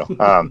 There we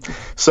go.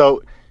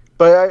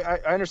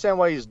 But I understand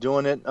why he's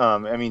doing it.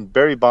 I mean,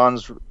 Barry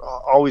Bonds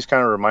always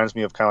kind of reminds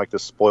me of kind of like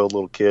this spoiled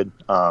little kid,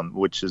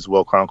 which is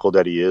well chronicled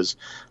that he is.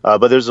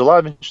 But there's a lot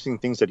of interesting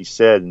things that he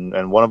said,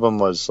 and one of them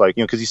was like,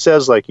 because he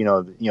says like,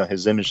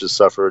 his image has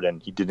suffered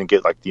and he didn't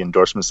get like the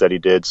endorsements that he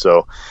did.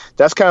 So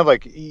that's kind of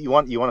like you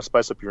want to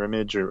spice up your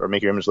image or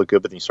make your image look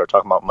good, but then you start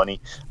talking about money.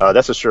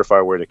 That's a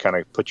surefire way to kind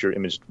of put your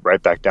image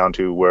right back down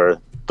to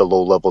where the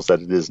low levels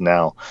that it is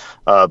now.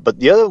 But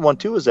the other one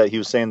too is that he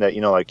was saying that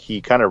like he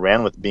kind of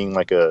ran with being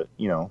like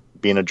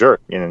being a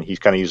jerk, and he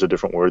kind of used a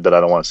different word that I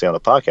don't want to say on the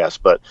podcast.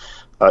 But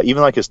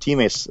even like his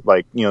teammates,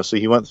 like so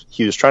he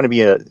was trying to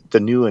be the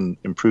new and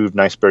improved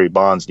nice Barry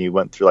Bonds, and he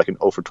went through like an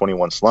 0 for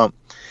 21 slump,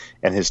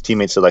 and his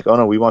teammates said like, oh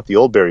no, we want the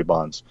old Barry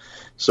Bonds.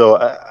 So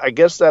I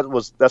guess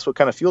that's what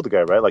kind of fueled the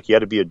guy, right? Like he had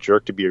to be a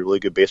jerk to be a really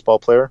good baseball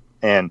player,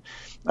 and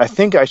I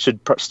think I should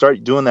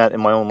start doing that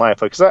in my own life,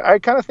 because I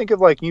kind of think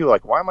of like you,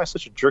 like, why am I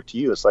such a jerk to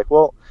you? It's like,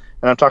 well,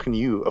 and I'm talking to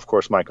you, of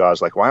course, Mike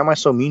Oz, like, why am I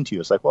so mean to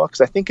you? It's like, well,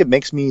 because I think it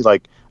makes me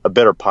like a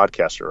better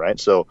podcaster, right?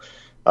 So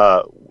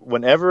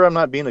whenever I'm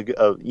not being a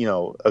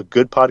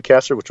good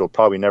podcaster, which will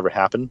probably never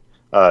happen,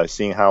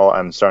 seeing how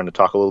I'm starting to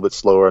talk a little bit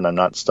slower and I'm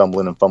not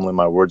stumbling and fumbling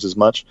my words as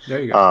much.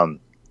 There you go.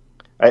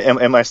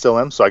 Am I still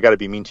am? So I got to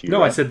be mean to you.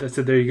 No, right? I said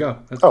there you go.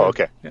 That's good.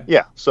 Okay.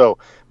 Yeah. So,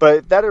 but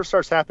if that ever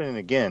starts happening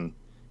again,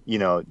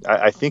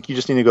 I think you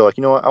just need to go like,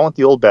 what? I want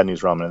the old Bad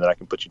News Ramen, and then I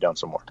can put you down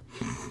some more.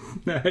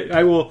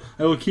 I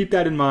will keep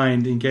that in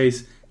mind in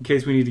case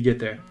we need to get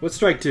there. What's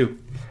strike two?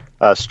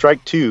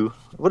 Strike two.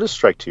 What is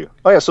strike two?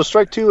 Oh yeah, so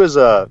strike two is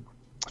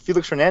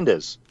Felix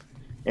Hernandez,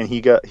 and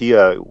he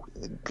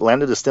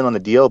landed a stint on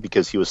the DL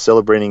because he was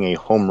celebrating a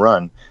home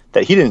run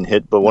that he didn't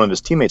hit, but one of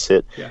his teammates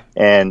hit,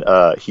 and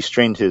he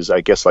strained his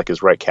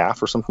right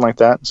calf or something like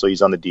that, so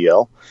he's on the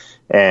DL,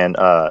 and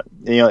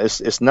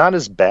it's not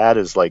as bad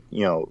as like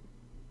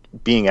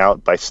being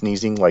out by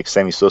sneezing like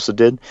Sammy Sosa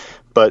did,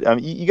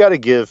 but you got to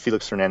give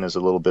Felix Hernandez a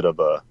little bit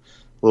of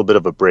little bit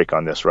of a break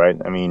on this, right?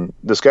 I mean,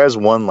 this guy's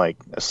won like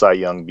a Cy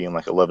Young being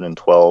like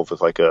 11-12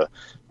 with like a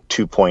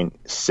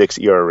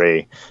 2.6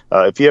 ERA.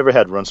 If you ever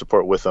had run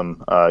support with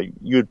him,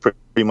 you would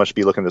pretty much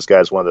be looking at this guy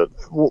as one of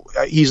the. Well,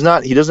 he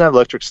doesn't have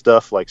electric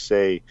stuff like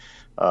say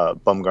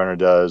Bumgarner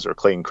does or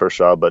Clayton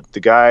Kershaw, but the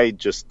guy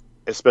just,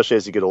 especially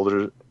as he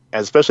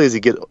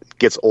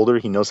gets older,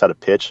 he knows how to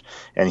pitch,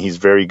 and he's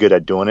very good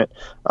at doing it.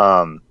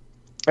 And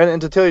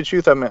to tell you the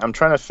truth, I'm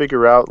trying to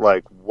figure out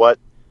like what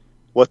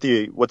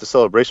the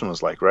celebration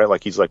was like, right?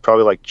 Like he's like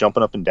probably like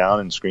jumping up and down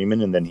and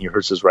screaming, and then he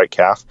hurts his right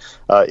calf.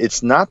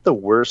 It's not the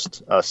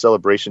worst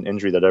celebration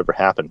injury that ever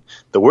happened.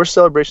 The worst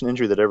celebration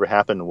injury that ever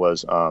happened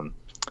was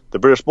the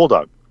British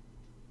Bulldog.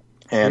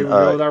 And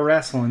without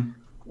wrestling.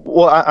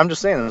 Well, I'm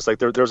just saying, it's like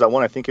there was that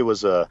one. I think it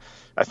was I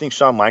think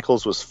Shawn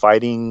Michaels was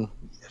fighting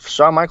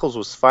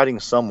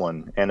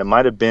someone, and it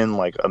might have been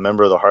like a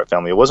member of the Hart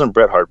family. It wasn't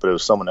Bret Hart, but it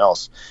was someone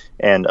else.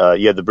 And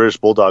you had the British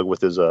Bulldog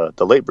with his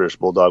the late British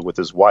Bulldog with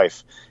his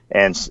wife,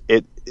 and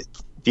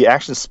the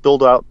action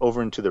spilled out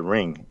over into the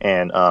ring.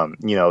 And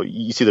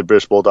you see the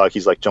British Bulldog,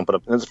 he's like jumping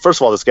up. And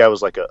first of all, this guy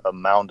was like a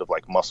mound of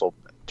like muscle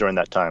during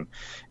that time,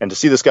 and to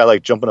see this guy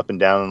like jumping up and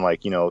down and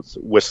like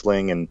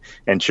whistling and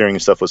cheering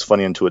and stuff was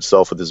funny unto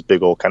itself with his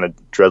big old kind of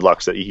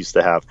dreadlocks that he used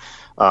to have.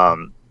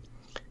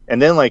 And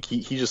then like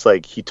he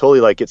totally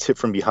like gets hit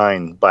from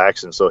behind by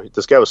accident. So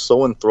this guy was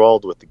so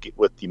enthralled with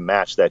the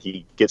match that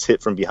he gets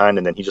hit from behind,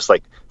 and then he just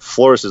like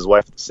floors his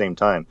wife at the same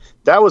time.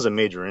 That was a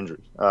major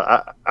injury.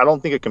 I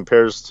don't think it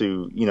compares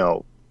to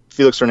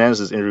Felix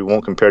Hernandez's injury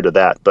won't compare to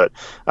that, but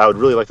I would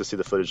really like to see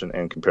the footage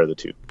and compare the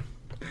two.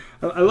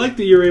 I like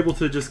that you're able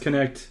to just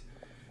connect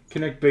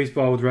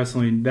baseball with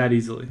wrestling that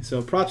easily.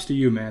 So props to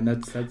you, man.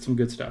 That's some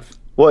good stuff.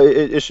 Well,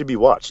 it should be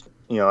watched.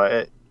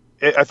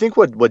 I think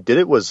what did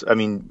it was, I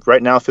mean,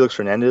 right now Felix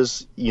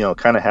Hernandez,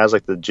 kind of has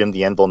like the Jim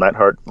the Anvil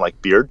Neidhart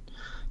like beard,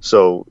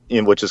 so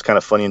which is kind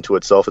of funny into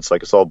itself. It's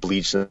like it's all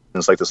bleached and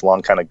it's like this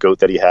long kind of goat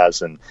that he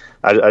has, and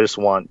I just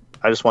want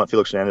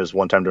Felix Hernandez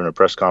one time during a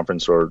press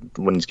conference or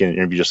when he's getting an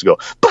interview just to go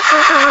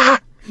bah!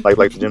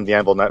 like Jim the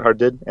Anvil Neidhart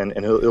did, and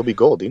it'll be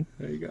gold, dude.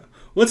 There you go.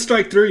 What's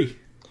strike three?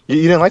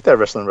 You didn't like that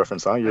wrestling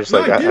reference, huh? You're just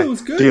no, I did. It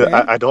was good, dude,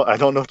 man. I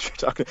don't know what you're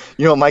talking.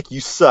 Mike,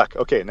 you suck.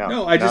 Okay, now.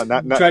 No, I just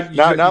tried.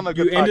 Now I'm a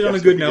good. You ended on a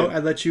good note. I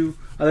let you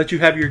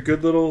have your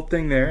good little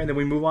thing there, and then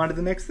we move on to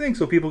the next thing,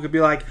 so people could be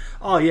like,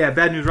 "Oh yeah,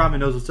 Bad News Ramen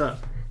knows what's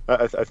up."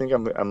 I think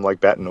I'm like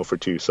batting 0 for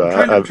 2. So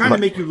I'm trying to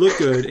make you look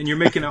good, and you're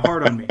making it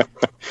hard on me.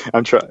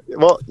 I'm trying.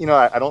 Well,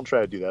 I don't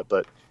try to do that,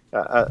 but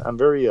I'm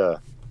very. I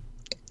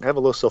have a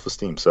low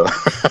self-esteem, so.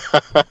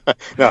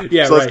 No,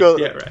 yeah, so let's go.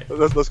 Yeah, right.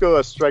 Let's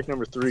go strike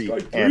number 3,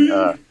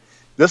 and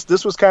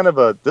this was kind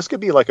of this could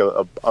be like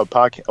a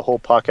whole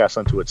podcast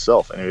unto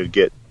itself, and it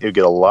would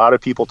get a lot of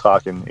people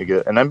talking.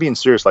 And I'm being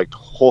serious, like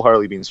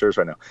wholeheartedly being serious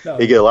right now. No,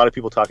 you get a lot of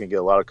people talking, get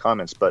a lot of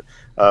comments. But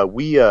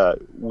we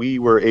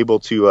were able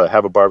to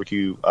have a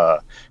barbecue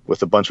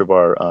with a bunch of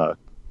our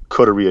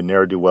Coteria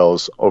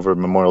ne'er-do-wells over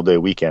Memorial Day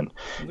weekend,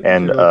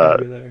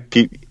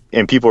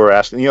 and people were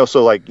asking,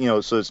 so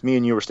it's me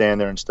and you were standing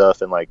there and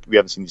stuff, and like we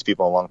haven't seen these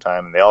people in a long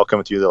time, and they all come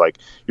with you. They're like,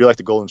 you're like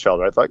the golden child,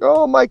 right? It's like,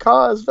 oh, Mike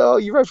Haas,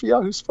 you write for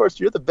Yahoo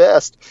Sports, you're the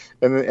best.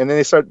 And then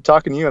they start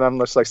talking to you, and I'm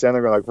just like standing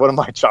there going like, what am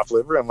I, chopped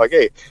liver? I'm like,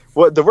 hey,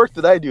 the work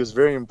that I do is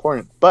very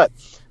important. But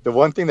the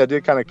one thing that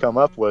did kind of come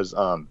up was,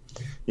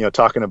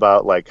 talking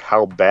about like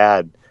how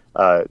bad.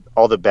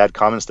 All the bad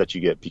comments that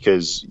you get,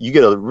 because you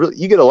get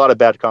a lot of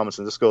bad comments,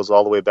 and this goes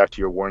all the way back to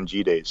your Warren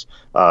G days.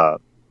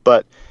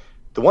 But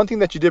the one thing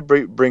that you did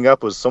bring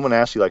up was someone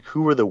asked you like,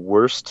 who were the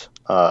worst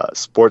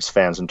sports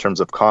fans in terms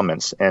of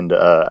comments, and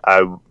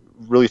I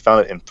really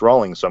found it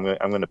enthralling. So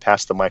I'm going to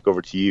pass the mic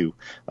over to you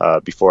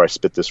before I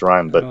spit this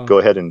rhyme. But go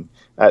ahead and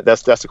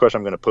that's the question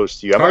I'm going to pose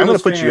to you. I'm going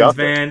to put you out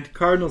there.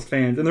 Cardinals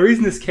fans, and the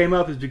reason this came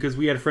up is because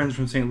we had friends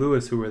from St.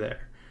 Louis who were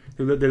there.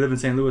 They live in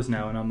St. Louis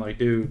now, and I'm like,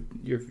 dude,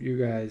 you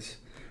guys,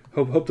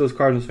 hope those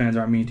Cardinals fans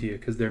aren't mean to you,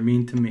 because they're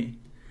mean to me.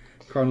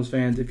 Cardinals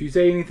fans, if you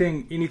say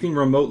anything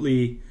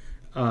remotely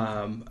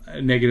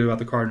negative about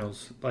the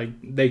Cardinals, like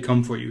they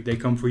come for you. They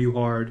come for you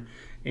hard,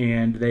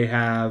 and they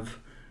have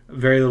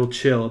very little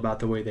chill about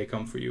the way they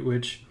come for you.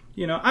 Which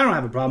I don't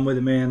have a problem with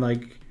it, man.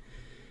 Like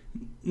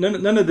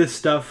none of this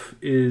stuff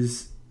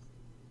is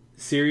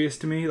serious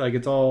to me. Like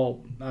it's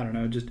all, I don't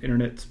know, just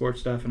internet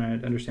sports stuff, and I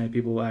understand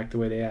people act the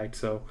way they act,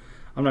 so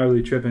I'm not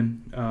really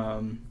tripping.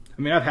 I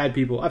mean, I've had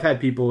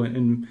people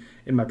in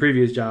my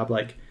previous job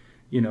like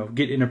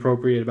get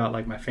inappropriate about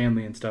like my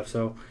family and stuff.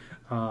 So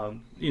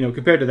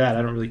compared to that,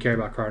 I don't really care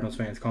about Cardinals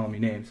fans calling me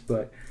names,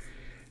 but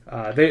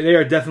they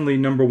are definitely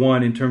number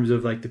one in terms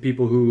of like the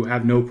people who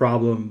have no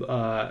problem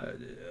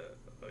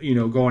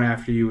going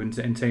after you and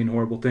saying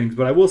horrible things.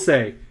 But I will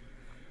say,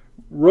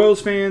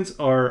 Royals fans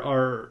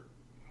are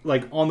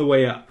like on the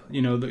way up.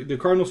 The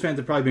Cardinals fans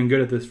have probably been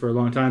good at this for a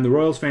long time. The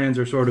Royals fans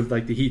are sort of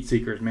like the heat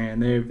seekers, man.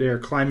 They are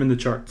climbing the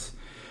charts.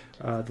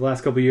 The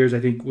last couple of years, I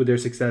think, with their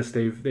success,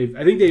 I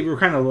think they were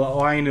kind of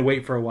lying in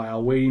wait for a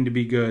while, waiting to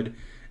be good,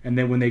 and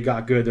then when they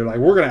got good, they're like,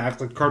 we're going to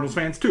act like Cardinals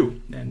fans too,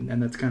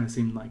 and that's kind of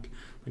seemed like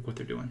what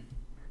they're doing.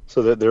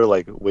 So that they're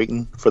like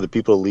waiting for the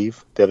people to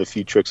leave. They have a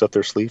few tricks up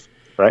their sleeve,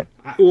 right?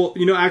 Well,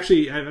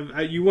 actually,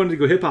 you wanted to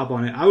go hip hop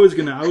on it. I was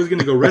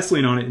gonna go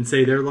wrestling on it and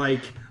say they're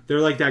like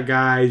that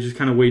guy just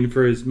kind of waiting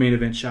for his main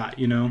event shot.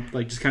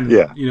 Like just kind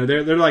of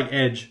they're like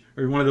Edge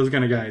or one of those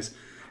kind of guys.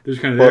 They're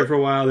just kind of there for a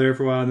while,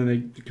 and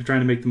then they're trying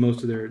to make the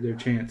most of their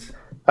chance.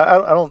 I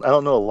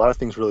don't know a lot of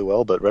things really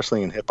well, but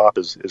wrestling and hip hop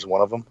is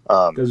one of them.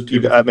 Those are two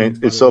different things,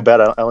 it's so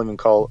bad. I don't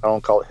call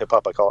it hip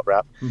hop. I call it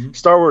rap. Mm-hmm.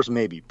 Star Wars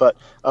maybe, but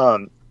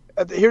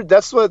here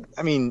that's what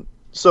I mean.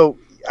 So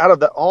out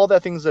of all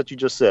that things that you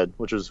just said,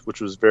 which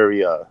was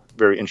very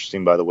very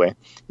interesting, by the way,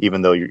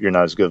 even though you're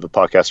not as good of a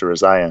podcaster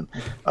as I am,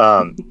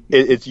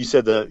 you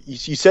said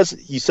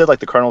like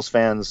the Cardinals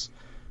fans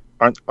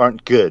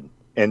aren't good.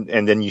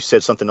 And then you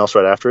said something else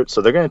right after it,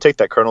 so they're going to take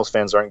that Cardinals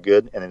fans aren't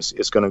good, and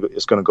it's going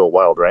to go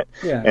wild, right?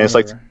 Yeah. And it's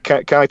like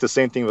kind of like the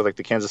same thing with like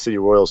the Kansas City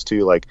Royals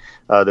too. Like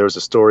there was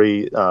a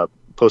story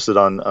posted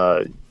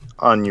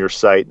on your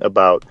site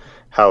about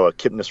how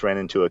Kipnis ran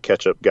into a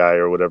ketchup guy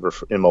or whatever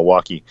in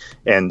Milwaukee,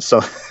 and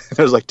so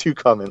there's like two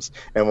comments,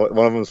 and one of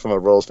them was from a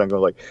Royals fan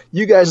going like,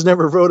 "You guys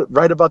never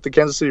write about the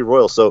Kansas City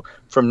Royals, so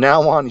from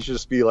now on you should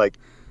just be like,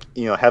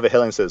 have a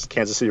headline that says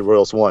Kansas City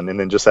Royals won, and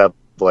then just have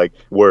like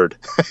word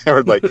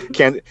or like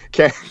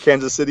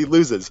Kansas City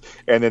loses,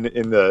 and then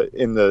in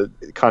the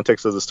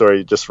context of the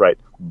story just write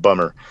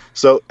bummer."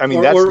 So I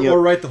mean or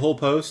write the whole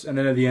post, and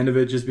then at the end of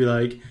it just be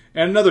like,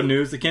 "And another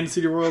news: the Kansas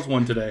City Royals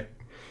won today."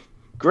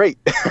 Great.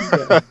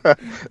 Yeah.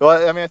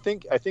 Well, I mean, I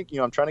think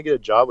I'm trying to get a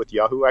job with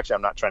Yahoo. Actually,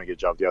 I'm not trying to get a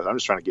job with Yahoo. I'm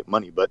just trying to get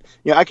money. But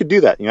I could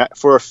do that.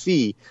 For a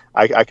fee,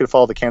 I could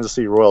follow the Kansas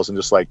City Royals and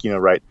just like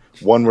write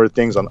one word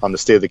things on the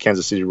state of the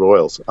Kansas City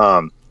Royals.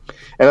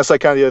 And that's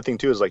like kind of the other thing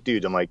too. Is like,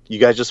 dude, I'm like, you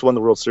guys just won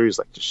the World Series.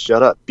 Like, just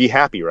shut up, be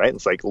happy, right?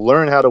 It's like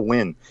learn how to win.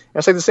 And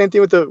it's like the same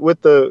thing with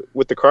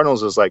the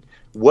Cardinals. Is like,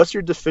 what's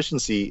your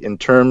deficiency in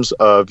terms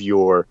of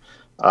your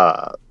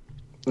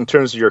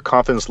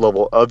confidence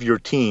level of your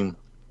team,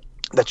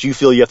 that you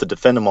feel you have to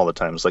defend them all the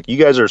time? It's like you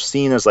guys are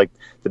seen as like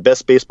the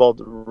best baseball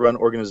run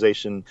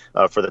organization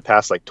for the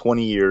past like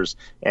 20 years,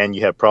 and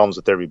you have problems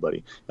with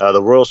everybody.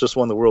 The Royals just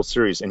won the World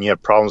Series, and you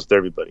have problems with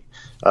everybody.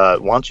 Why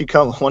don't you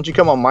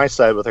come on my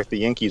side with like the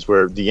Yankees,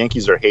 where the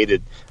Yankees are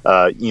hated?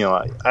 I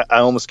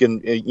almost get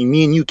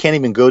me and you can't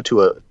even go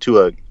to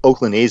a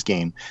Oakland A's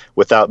game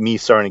without me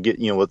starting to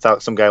get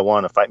without some guy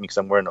wanting to fight me because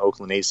I'm wearing an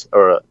Oakland A's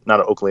not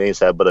an Oakland A's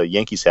hat, but a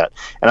Yankees hat.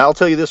 And I'll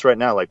tell you this right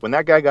now, like when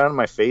that guy got on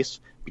my face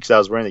because I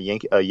was wearing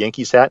a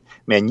Yankees hat,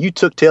 man, you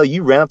took tail.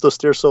 You ran up those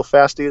stairs so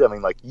fast, dude. I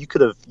mean, like you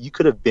could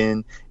have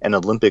been an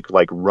Olympic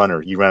like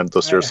runner. You ran up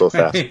those stairs so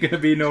fast. Ain't gonna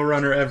be no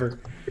runner ever.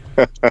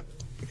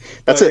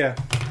 That's it. Yeah.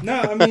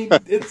 No, I mean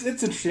it's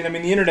interesting. I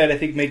mean, the internet I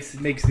think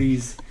makes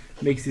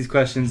these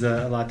questions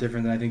a lot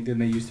different than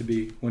they used to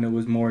be, when it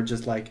was more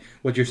just like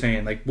what you're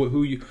saying, like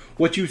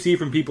what you see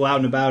from people out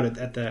and about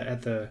at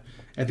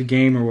the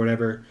game or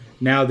whatever.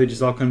 Now they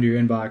just all come to your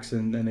inbox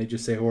and they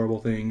just say horrible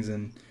things.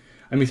 And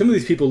I mean, some of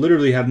these people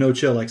literally have no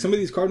chill. Like some of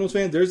these Cardinals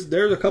fans,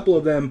 there's a couple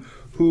of them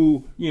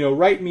who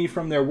write me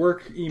from their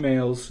work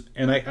emails,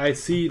 and I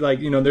see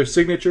like their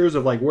signatures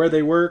of like where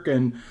they work,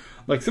 and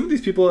like some of these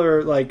people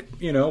are like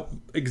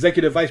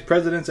executive vice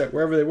presidents at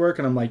wherever they work,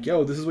 and I'm like,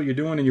 yo, this is what you're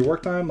doing in your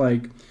work time,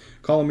 like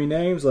calling me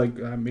names.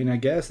 Like, I mean, I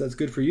guess that's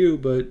good for you,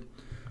 but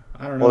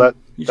I don't know. Well,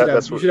 you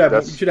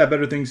should have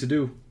better things to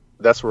do.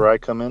 That's where I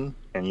come in,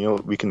 and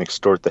we can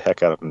extort the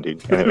heck out of them,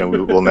 dude, and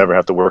we'll never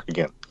have to work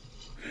again.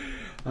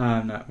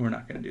 We're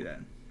not going to do that.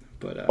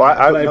 But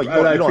I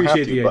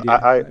appreciate the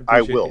idea.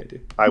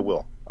 I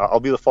will. I'll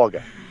be the fall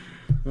guy.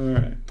 All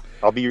right.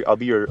 I'll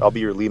be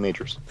your Lee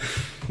Majors.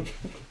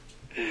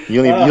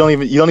 You don't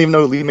even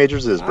know who Lee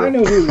Majors is, bro. I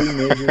know who Lee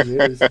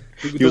Majors is.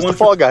 He was the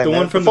fall guy. The man.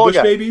 one from the Bush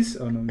Babies.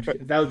 Oh no,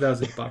 that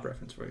was a pop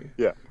reference for you.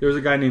 Yeah. There was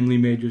a guy named Lee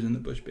Majors in the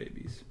Bush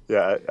Babies.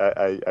 Yeah,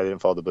 I didn't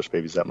follow the Bush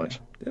Babies that much.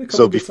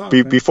 So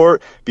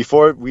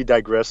before we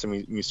digress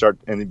and we start,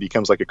 and it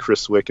becomes like a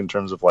Chris Wick in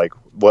terms of like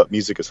what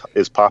music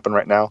is popping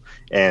right now,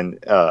 and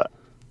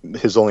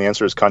his only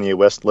answer is Kanye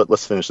West.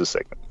 Let's finish this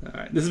segment. All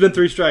right. This has been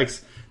 3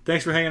 Strikes.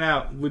 Thanks for hanging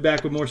out. We'll be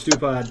back with more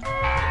StewPod.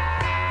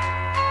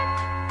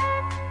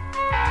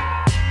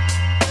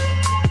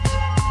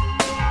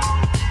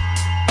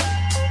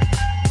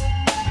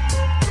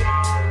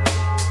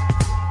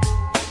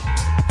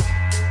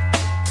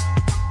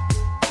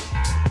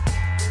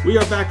 We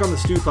are back on the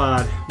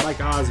StewPod. Mike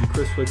Oz and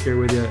Chris Wick here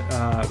with you.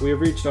 We have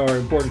reached our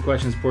important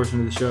questions portion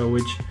of the show,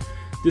 which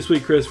this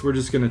week, Chris, we're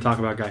just going to talk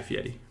about Guy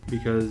Fieri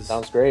because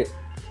sounds great.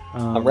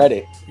 I'm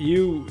ready.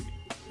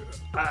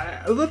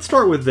 Let's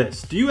start with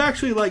this. Do you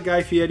actually like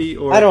Guy Fieri,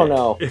 or I don't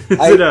know.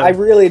 I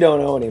really don't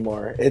know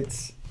anymore.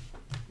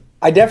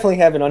 I definitely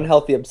have an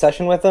unhealthy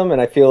obsession with him,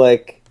 and I feel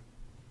like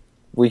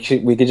we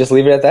could just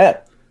leave it at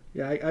that.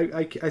 Yeah,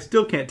 I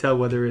still can't tell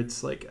whether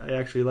it's like I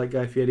actually like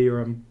Guy Fieri or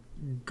I'm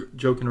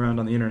joking around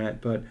on the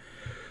internet. But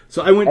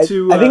so I went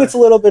to. I think it's a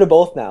little bit of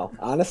both now.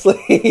 Honestly,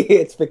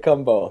 it's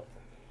become both.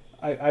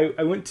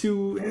 I went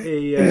to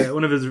a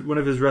one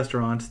of his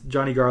restaurants,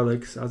 Johnny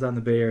Garlic's. I was out in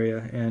the Bay Area,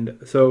 and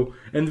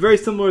very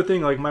similar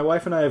thing. Like my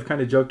wife and I have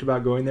kind of joked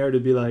about going there to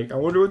be like, I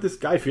wonder what this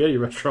Guy Fieri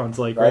restaurant's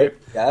like, right?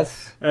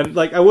 Yes. And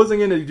like I wasn't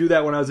going to do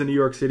that when I was in New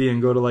York City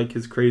and go to like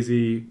his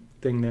crazy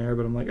thing there,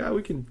 but I'm like,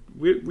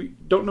 we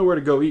don't know where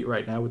to go eat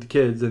right now with the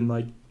kids, and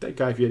like that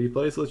Guy Fieri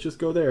place, let's just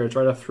go there. It's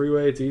right off the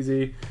freeway. It's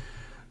easy.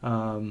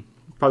 Probably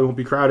won't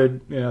be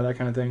crowded, that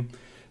kind of thing.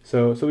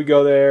 So we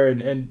go there,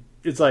 and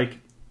it's like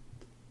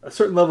a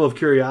certain level of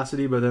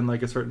curiosity, but then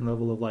like a certain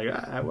level of like,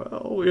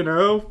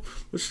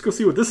 let's just go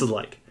see what this is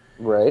like.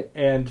 Right.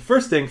 And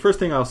first thing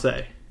I'll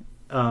say,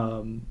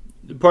 one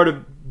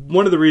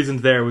of the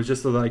reasons there was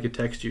just so that I could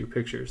text you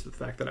pictures of the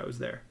fact that I was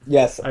there.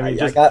 Yes, I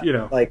mean, I got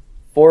like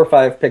 4 or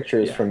 5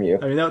 pictures from you.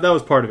 I mean, that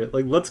was part of it.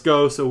 Like, let's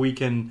go so we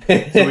can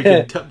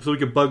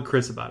bug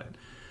Chris about it,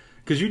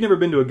 because you've never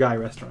been to a Guy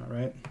restaurant,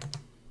 right?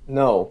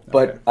 No,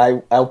 but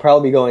okay. I'll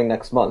probably be going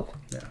next month.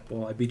 Yeah,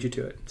 well, I beat you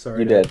to it.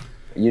 Sorry.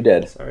 You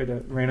did. Sorry to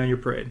rain on your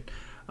parade.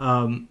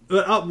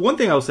 But one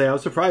thing I'll say, I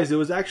was surprised. It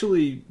was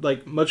actually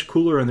like much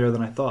cooler in there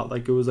than I thought.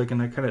 Like it was like in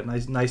a kind of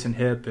nice and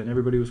hip, and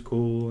everybody was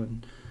cool.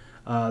 And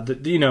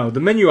the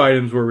menu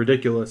items were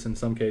ridiculous in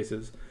some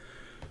cases.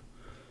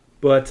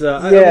 But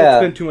I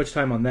won't spend too much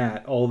time on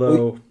that.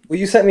 Although, well,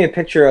 you sent me a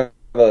picture of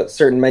a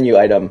certain menu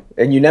item,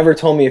 and you never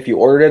told me if you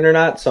ordered it or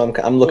not. So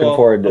I'm looking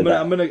forward to that.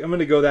 I'm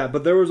gonna go that.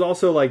 But there was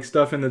also like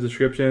stuff in the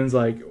descriptions,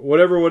 like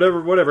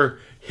whatever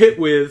hit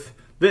with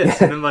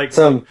this, and then like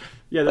some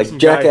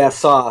jackass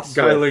sauce,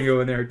 guy lingo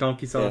in there,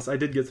 donkey sauce. Yeah. I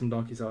did get some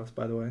donkey sauce,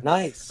 by the way.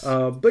 Nice.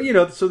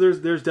 But so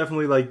there's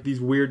definitely like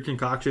these weird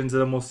concoctions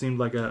that almost seemed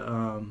like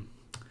a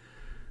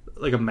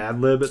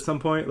Mad Lib at some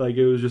point. Like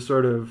it was just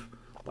sort of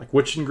like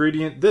which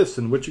ingredient this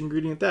and which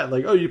ingredient that.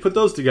 Like, oh, you put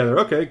those together.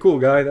 Okay, cool,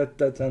 guy.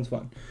 That sounds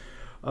fun.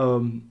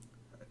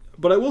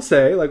 But I will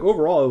say, like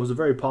overall, it was a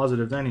very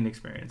positive dining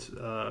experience.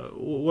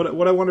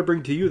 What I want to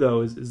bring to you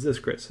though is this,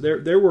 Chris.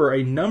 There were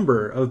a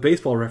number of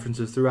baseball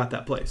references throughout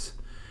that place.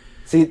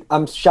 See,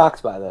 I'm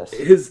shocked by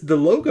this. The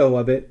logo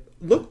of it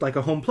looked like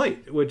a home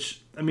plate,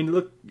 which I mean, it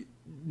looked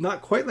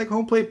not quite like a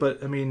home plate,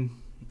 but I mean,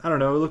 I don't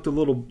know. It looked a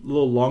little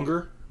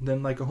longer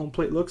than like a home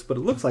plate looks, but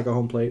it looks like a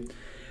home plate.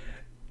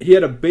 He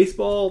had a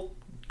baseball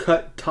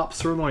cut top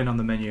sirloin on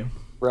the menu.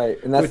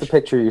 Right, and that's the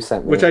picture you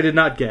sent me. Which I did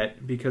not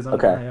get because I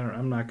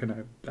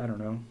don't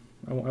know.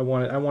 I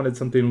wanted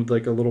something with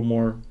like a little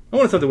more. I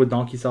wanted something with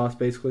donkey sauce,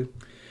 basically.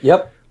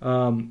 Yep.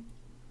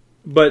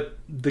 But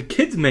the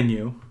kids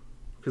menu,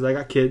 because I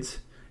got kids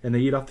and they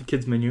eat off the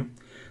kids menu.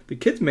 The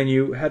kids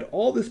menu had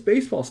all this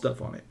baseball stuff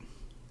on it.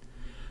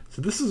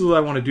 So this is what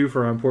I want to do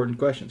for our important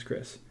questions,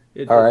 Chris.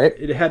 All right.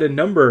 It had a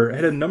number. It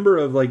had a number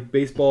of like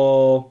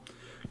baseball,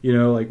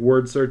 like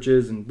word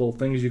searches and little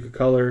things you could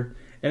color,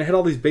 and it had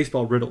all these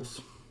baseball riddles.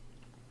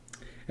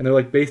 And they're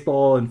like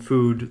baseball and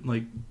food,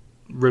 like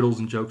riddles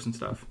and jokes and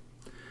stuff.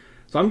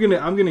 So I'm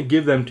gonna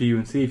give them to you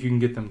and see if you can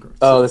get them.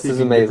 Oh, this is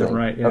amazing!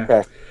 Right? Yeah.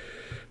 Okay.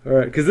 All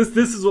right, because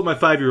this is what my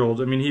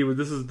 5-year-old. I mean,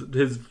 this is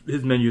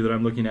his menu that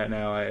I'm looking at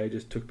now. I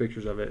just took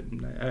pictures of it.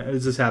 And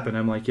as this happened,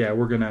 I'm like, yeah,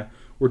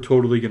 we're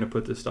totally gonna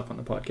put this stuff on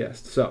the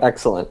podcast. So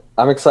excellent!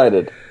 I'm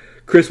excited.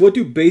 Chris, what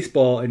do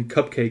baseball and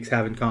cupcakes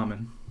have in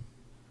common?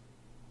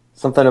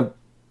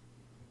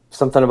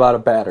 Something about a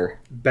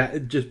batter.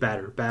 Just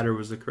batter. Batter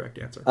was the correct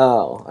answer.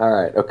 Oh, all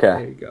right. Okay.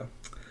 There you go.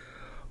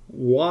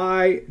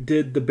 Why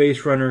did the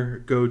base runner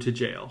go to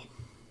jail?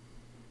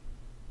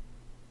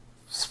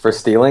 For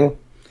stealing?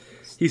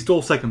 He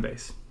stole second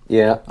base.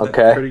 Yeah.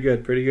 Okay. Pretty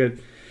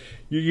good.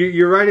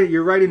 You're right.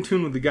 You're right in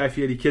tune with the Guy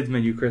Fieri Kids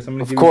menu, Chris. I'm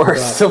going to give you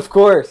a Of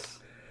course.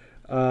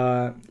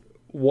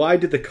 Why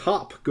did the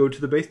cop go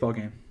to the baseball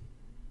game?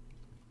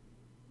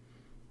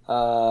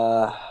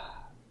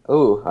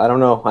 I don't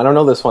know. I don't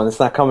know this one. It's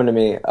not coming to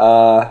me.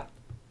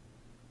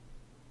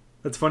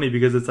 That's funny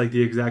because it's like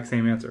the exact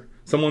same answer.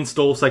 Someone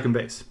stole second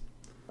base.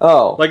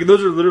 Oh. Like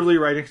those are literally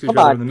right next to each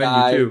other in the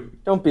menu too.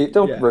 Don't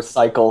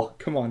recycle.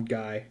 Come on,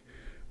 Guy.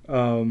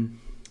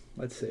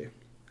 Let's see.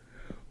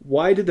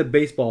 Why did the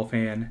baseball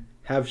fan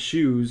have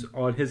shoes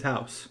on his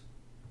house?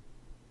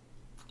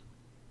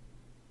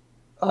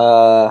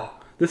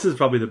 This is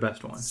probably the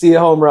best one. See a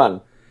home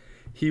run.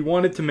 He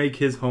wanted to make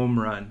his home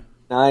run.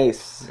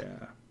 Nice.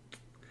 Yeah.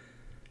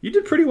 You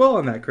did pretty well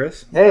on that,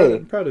 Chris.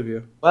 I'm proud of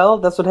you. Well,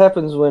 that's what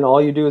happens when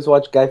all you do is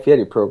watch Guy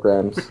Fieri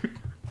programs.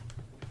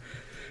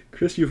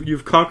 Chris,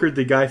 you've conquered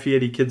the Guy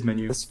Fieri Kids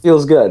menu. This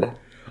feels good.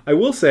 I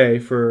will say,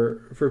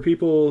 for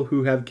people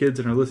who have kids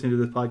and are listening to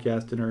this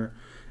podcast and are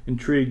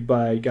intrigued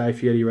by Guy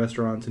Fieri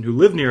restaurants and who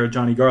live near a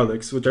Johnny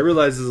Garlic's, which I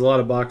realize is a lot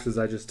of boxes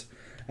I just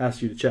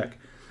asked you to check,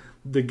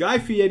 the Guy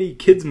Fieri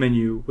Kids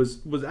menu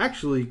was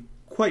actually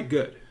quite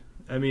good.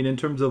 I mean, in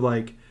terms of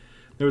like,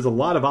 there was a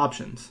lot of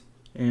options.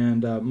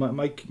 And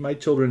my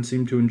children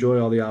seemed to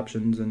enjoy all the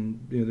options, and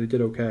they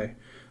did okay.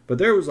 But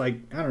there was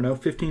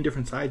 15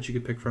 different sides you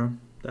could pick from.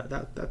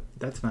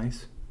 That's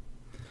nice.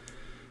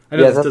 I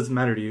know this doesn't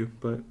matter to you,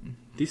 but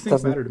these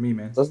things matter to me,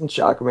 man. Doesn't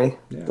shock me.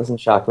 Yeah. Doesn't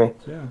shock me.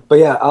 Yeah. But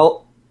yeah,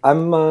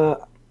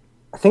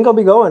 I think I'll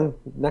be going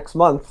next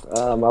month.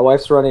 My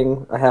wife's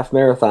running a half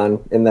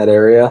marathon in that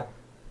area.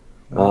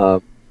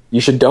 You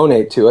should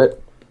donate to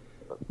it,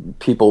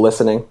 people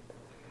listening.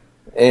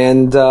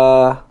 And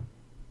yeah,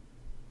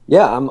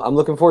 I'm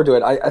looking forward to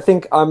it. I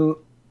think I'm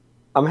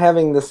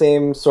having the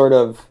same sort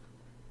of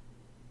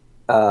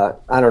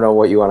I don't know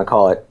what you want to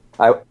call it.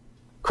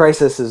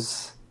 Crisis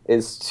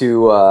is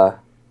too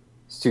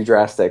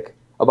drastic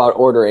about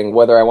ordering,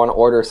 whether I want to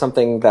order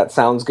something that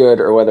sounds good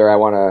or whether I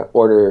want to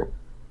order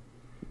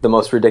the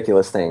most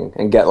ridiculous thing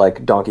and get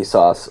like donkey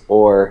sauce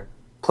or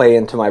play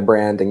into my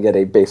brand and get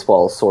a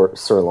baseball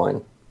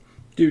sirloin.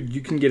 Dude,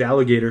 you can get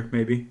alligator,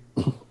 maybe.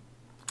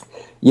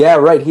 Yeah,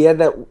 right. He had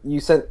that. You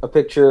sent a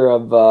picture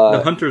of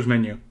the hunter's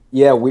menu.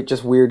 Yeah,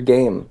 just weird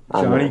game.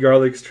 Johnny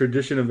Garlic's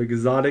tradition of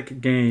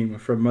exotic game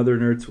from Mother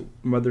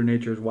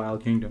Nature's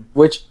wild kingdom.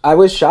 Which I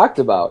was shocked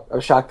about. I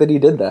was shocked that he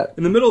did that.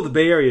 In the middle of the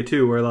Bay Area,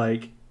 too, where,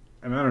 like,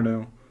 I don't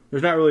know.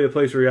 There's not really a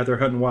place where you're out there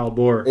hunting wild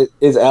boar.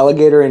 Is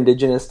alligator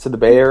indigenous to the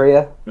Bay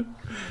Area?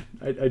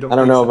 I don't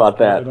know so. about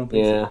that. I don't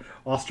think so.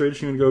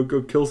 Ostrich, you gonna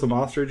go kill some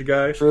ostrich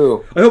guy?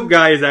 True. I hope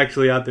Guy is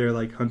actually out there,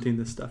 like, hunting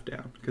this stuff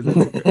down. Because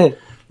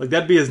like,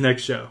 that'd be his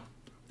next show.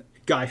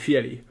 Guy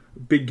Fieri.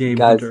 Big game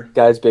hunter.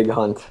 Guy's big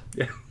hunt.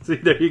 Yeah. See,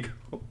 there you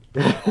go.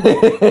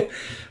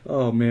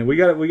 Oh man, we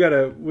have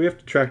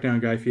to track down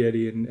Guy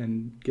Fieri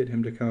and get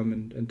him to come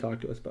and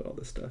talk to us about all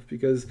this stuff,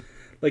 because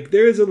like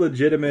there was a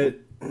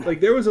legitimate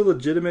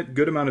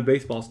good amount of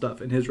baseball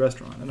stuff in his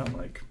restaurant, and I'm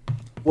like,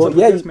 well,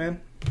 yeah, this,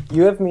 man.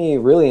 You have me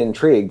really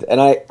intrigued,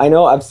 and I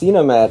know I've seen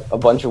him at a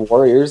bunch of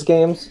Warriors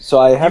games, so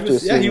I have to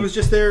assume. Yeah, he was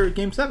just there at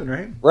Game 7,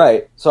 right?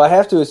 Right. So I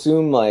have to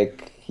assume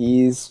like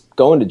he's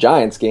going to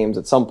Giants games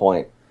at some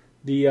point.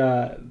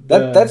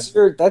 That's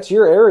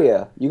your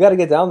area. You got to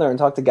get down there and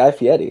talk to Guy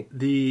Fieri.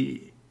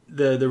 The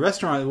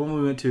restaurant, the one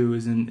we went to,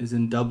 is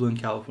in Dublin,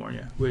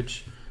 California,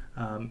 which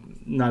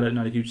not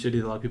a huge city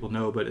that a lot of people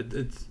know, but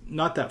it's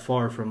not that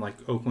far from like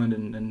Oakland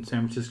and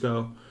San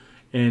Francisco,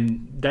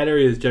 and that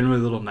area is generally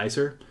a little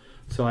nicer.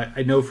 So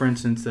I know, for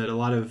instance, that a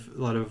lot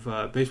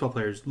of baseball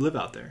players live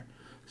out there.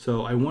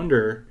 So I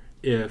wonder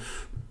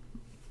if,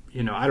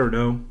 I don't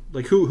know,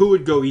 like who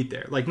would go eat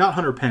there? Like not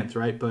Hunter Pence,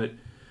 right? But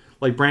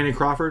like Brandon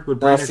Crawford? Would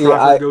Brandon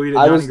Crawford go eat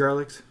at Johnny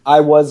Garlic's?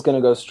 I was going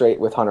to go straight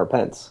with Hunter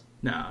Pence.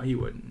 No, he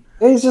wouldn't.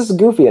 He's just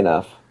goofy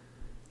enough.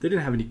 They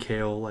didn't have any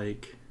kale,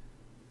 like...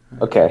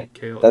 Okay,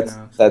 kale,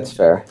 that's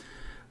fair.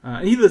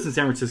 And he lives in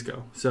San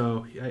Francisco,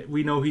 so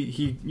we know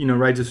he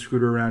rides a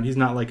scooter around. He's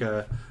not like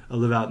a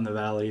live out in the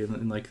valley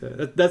and like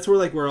that. That's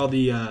where all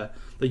the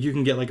like you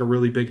can get like a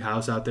really big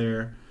house out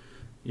there,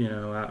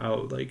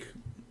 out like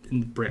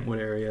in the Brentwood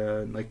area,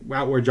 and like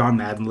out where John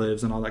Madden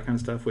lives and all that kind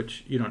of stuff.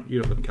 Which you don't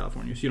live in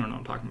California, so you don't know what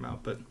I'm talking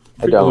about. But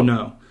people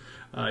know.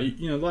 A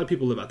lot of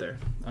people live out there.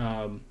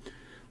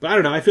 But I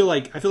don't know. I feel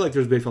like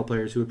there's baseball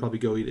players who would probably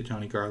go eat at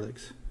Johnny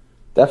Garlic's.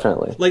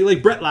 Definitely.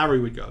 Like Brett Lowry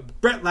would go.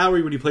 Brett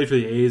Lowry, when he played for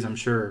the A's, I'm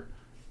sure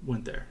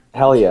went there.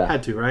 Hell yeah.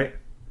 Had to, right?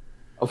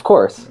 Of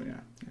course. So, yeah.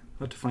 I'll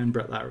have to find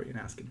Brett Lowry and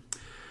ask him.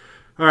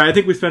 All right, I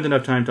think we spent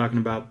enough time talking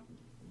about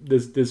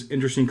this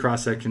interesting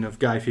cross section of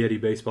Guy Fieri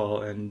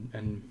baseball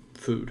and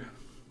food.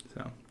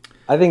 So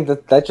I think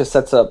that just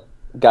sets up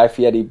Guy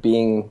Fieri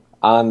being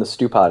on the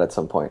StewPod at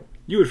some point.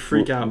 You would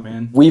freak out,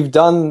 man. We've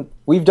done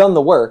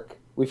the work.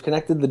 We've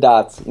connected the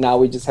dots. Now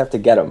we just have to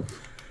get them.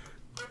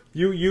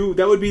 You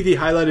that would be the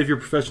highlight of your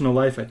professional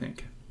life, I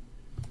think.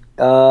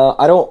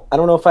 I don't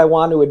know if I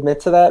want to admit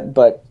to that,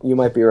 but you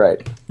might be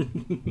right.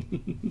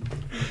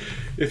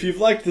 If you've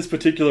liked this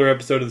particular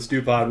episode of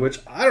the StewPod, which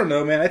I don't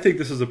know, man, I think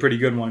this is a pretty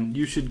good one.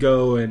 You should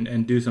go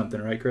and do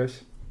something, right,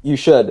 Chris? You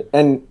should.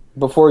 And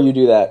before you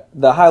do that,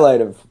 the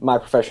highlight of my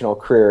professional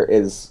career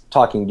is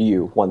talking to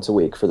you once a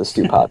week for the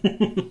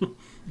StewPod.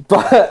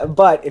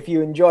 But if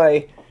you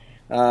enjoy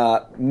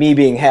me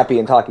being happy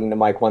and talking to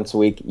Mike once a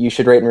week, you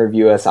should rate and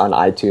review us on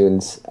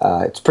iTunes.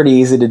 It's pretty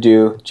easy to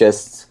do.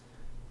 Just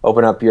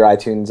open up your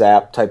iTunes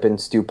app, type in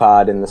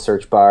StewPod in the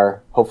search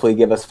bar. Hopefully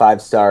give us 5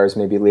 stars,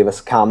 maybe leave us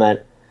a comment.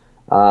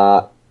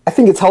 I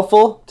think it's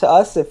helpful to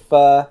us if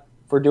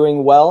we're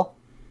doing well.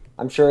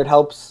 I'm sure it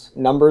helps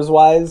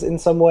numbers-wise in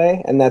some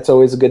way, and that's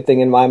always a good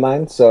thing in my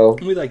mind. So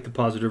we like the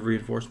positive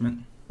reinforcement.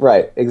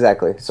 Right,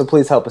 exactly. So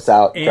please help us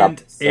out.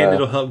 And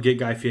it'll help get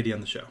Guy Fieri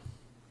on the show.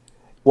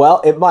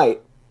 Well, it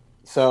might.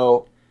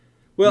 So,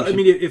 I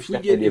mean, if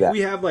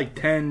we have like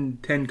 10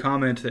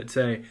 comments that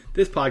say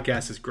this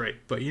podcast is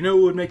great, but you know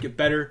what would make it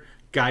better?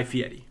 Guy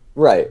Fieri.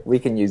 Right, we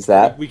can use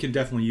that. We can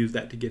definitely use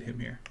that to get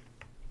him here.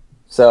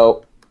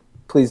 So,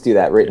 please do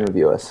that. Rate and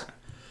review us.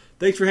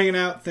 Thanks for hanging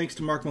out. Thanks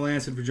to Mark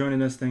Melancon for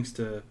joining us. Thanks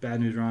to Bad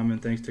News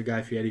Ramen. Thanks to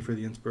Guy Fieri for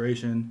the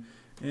inspiration.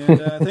 And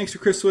thanks to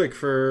Chris Swick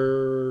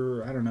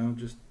for, I don't know,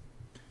 just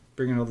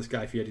bringing all this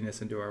Guy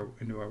Fieri-ness into our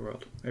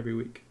world every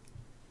week.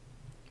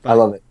 Bye. I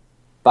love it.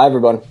 Bye,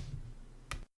 everyone.